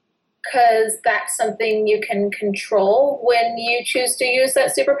 because that's something you can control when you choose to use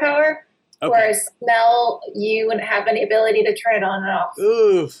that superpower. Okay. Whereas smell, you wouldn't have any ability to turn it on and off.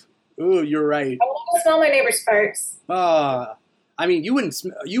 Ooh, you're right. I want to smell my neighbor's farts. I mean, you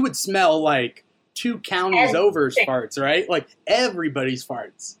would smell like 2 counties over's farts, right? Like everybody's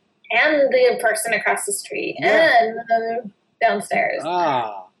farts. And the person across the street. Yeah. And downstairs.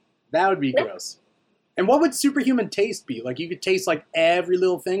 That would be gross. And what would superhuman taste be? Like, you could taste, like, every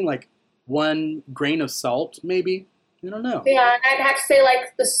little thing, like 1 grain of salt, maybe? I don't know. Yeah, I'd have to say,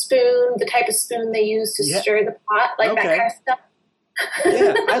 like, the spoon, the type of spoon they use to stir the pot, like that kind of stuff.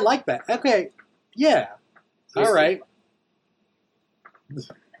 Yeah, I like that. Okay, yeah. All right.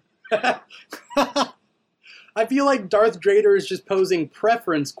 I feel like Darth Vader is just posing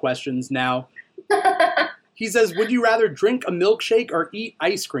preference questions now. He says, would you rather drink a milkshake or eat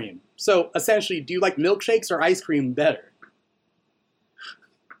ice cream? So, essentially, do you like milkshakes or ice cream better?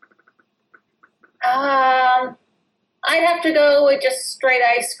 I'd have to go with just straight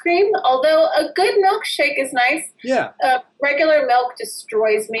ice cream, although a good milkshake is nice. Yeah. Regular milk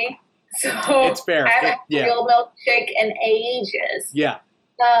destroys me. So it's fair. I haven't had a real milkshake in ages. Yeah.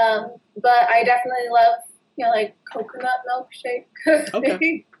 But I definitely love, like coconut milkshake.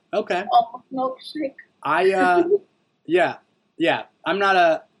 Okay. Almond milkshake. Yeah.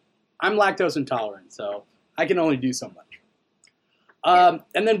 I'm lactose intolerant, so I can only do so much.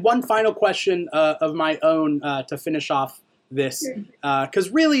 And then one final question of my own to finish off this, because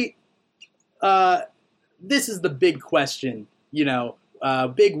really, this is the big question,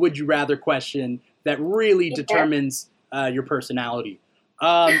 big would you rather question that really determines your personality.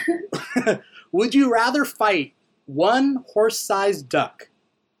 Would you rather fight 1 horse-sized duck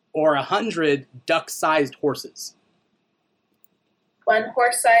or 100 duck-sized horses? 1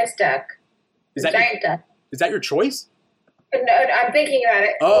 horse-sized duck. Giant duck. Is that your choice? No, I'm thinking about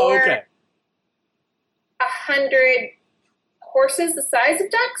it. Oh, okay. 100 horses the size of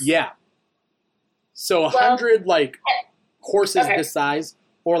ducks? Yeah. So 100 horses this size,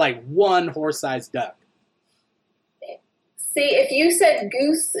 or 1 horse-sized duck. See, if you said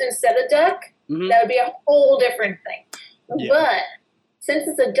goose instead of duck, that would be a whole different thing. Yeah. But since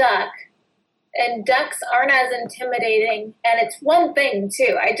it's a duck, and ducks aren't as intimidating, and it's one thing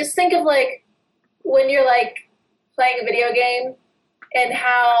too. I just think of when you're playing a video game and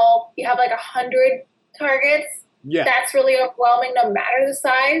how you have 100 targets. Yeah. That's really overwhelming no matter the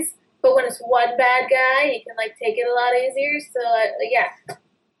size. But when it's one bad guy, you can take it a lot easier. So yeah,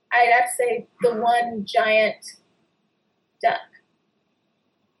 I'd have to say the 1 giant duck.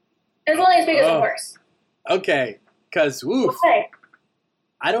 It's only as big as a horse. Okay, because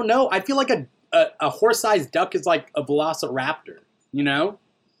I don't know. I feel like a horse-sized duck is like a velociraptor.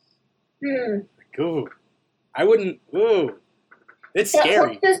 Ooh, I wouldn't. Ooh, it's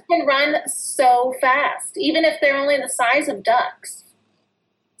scary. Horses can run so fast, even if they're only the size of ducks.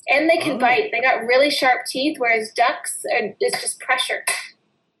 And they can bite. They got really sharp teeth, whereas ducks it's just pressure.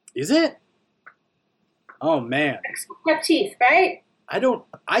 Is it? Oh man. Ducks have teeth, right? I don't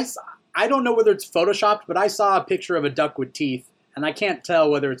know whether it's photoshopped, but I saw a picture of a duck with teeth, and I can't tell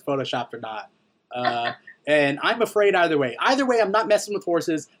whether it's photoshopped or not. And I'm afraid either way. Either way, I'm not messing with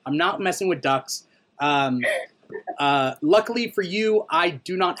horses. I'm not messing with ducks. Luckily for you, I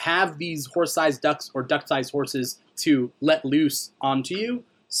do not have these horse-sized ducks or duck-sized horses to let loose onto you.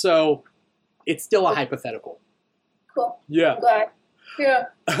 So it's still a hypothetical. Cool. Yeah. I'm glad. Yeah.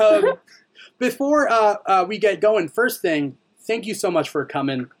 Before we get going, first thing, thank you so much for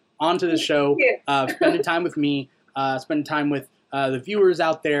coming onto the show, spending time with me, spending time with the viewers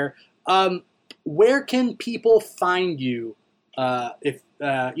out there. Where can people find you if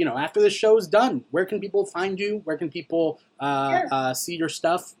after the show's done? Where can people find you? Where can people see your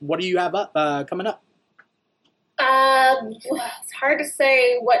stuff? What do you have coming up? It's hard to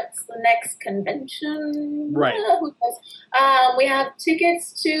say what's the next convention. Right. We have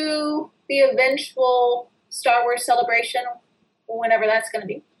tickets to the eventual Star Wars celebration, whenever that's going to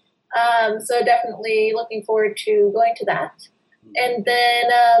be. So definitely looking forward to going to that. And then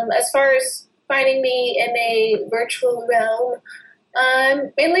as far as finding me in a virtual realm,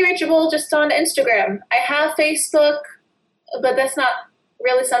 I'm mainly reachable just on Instagram. I have Facebook, but that's not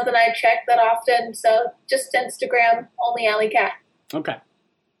really something I check that often. So just Instagram, only Alley Cat. Okay.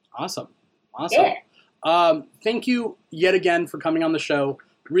 Awesome. Yeah. Thank you yet again for coming on the show.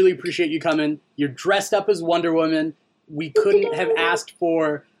 Really appreciate you coming. You're dressed up as Wonder Woman. We couldn't have asked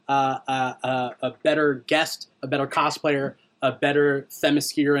for a better guest, a better cosplayer, a better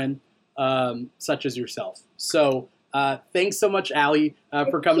Themysciran, such as yourself. So thanks so much, Allie,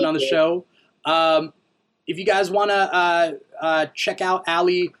 for coming on the show. If you guys want to check out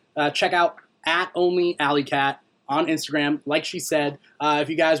Allie, check out @onlyalleycat on Instagram. Like she said, if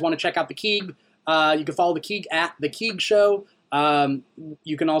you guys want to check out the Keeg, you can follow the Keeg @The Keeg Show.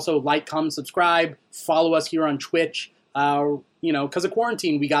 You can also like, comment, subscribe, follow us here on Twitch. Because of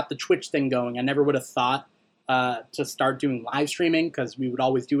quarantine, we got the Twitch thing going. I never would have thought to start doing live streaming because we would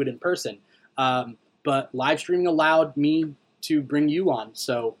always do it in person. But live streaming allowed me to bring you on.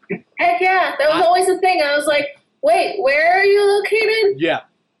 So heck yeah, that was always the thing. I was like, wait, where are you located? Yeah.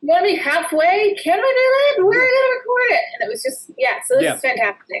 You want to be halfway? Can I do that? Where are you going to record it? And it was just, so this is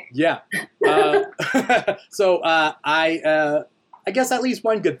fantastic. Yeah. So I guess at least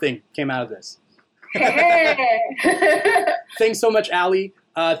one good thing came out of this. Thanks so much, Allie.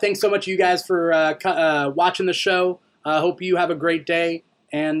 Thanks so much, you guys, for watching the show. Hope you have a great day.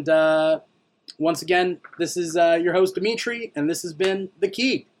 And once again, this is your host, Dimithri, and this has been The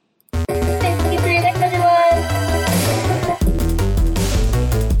Key.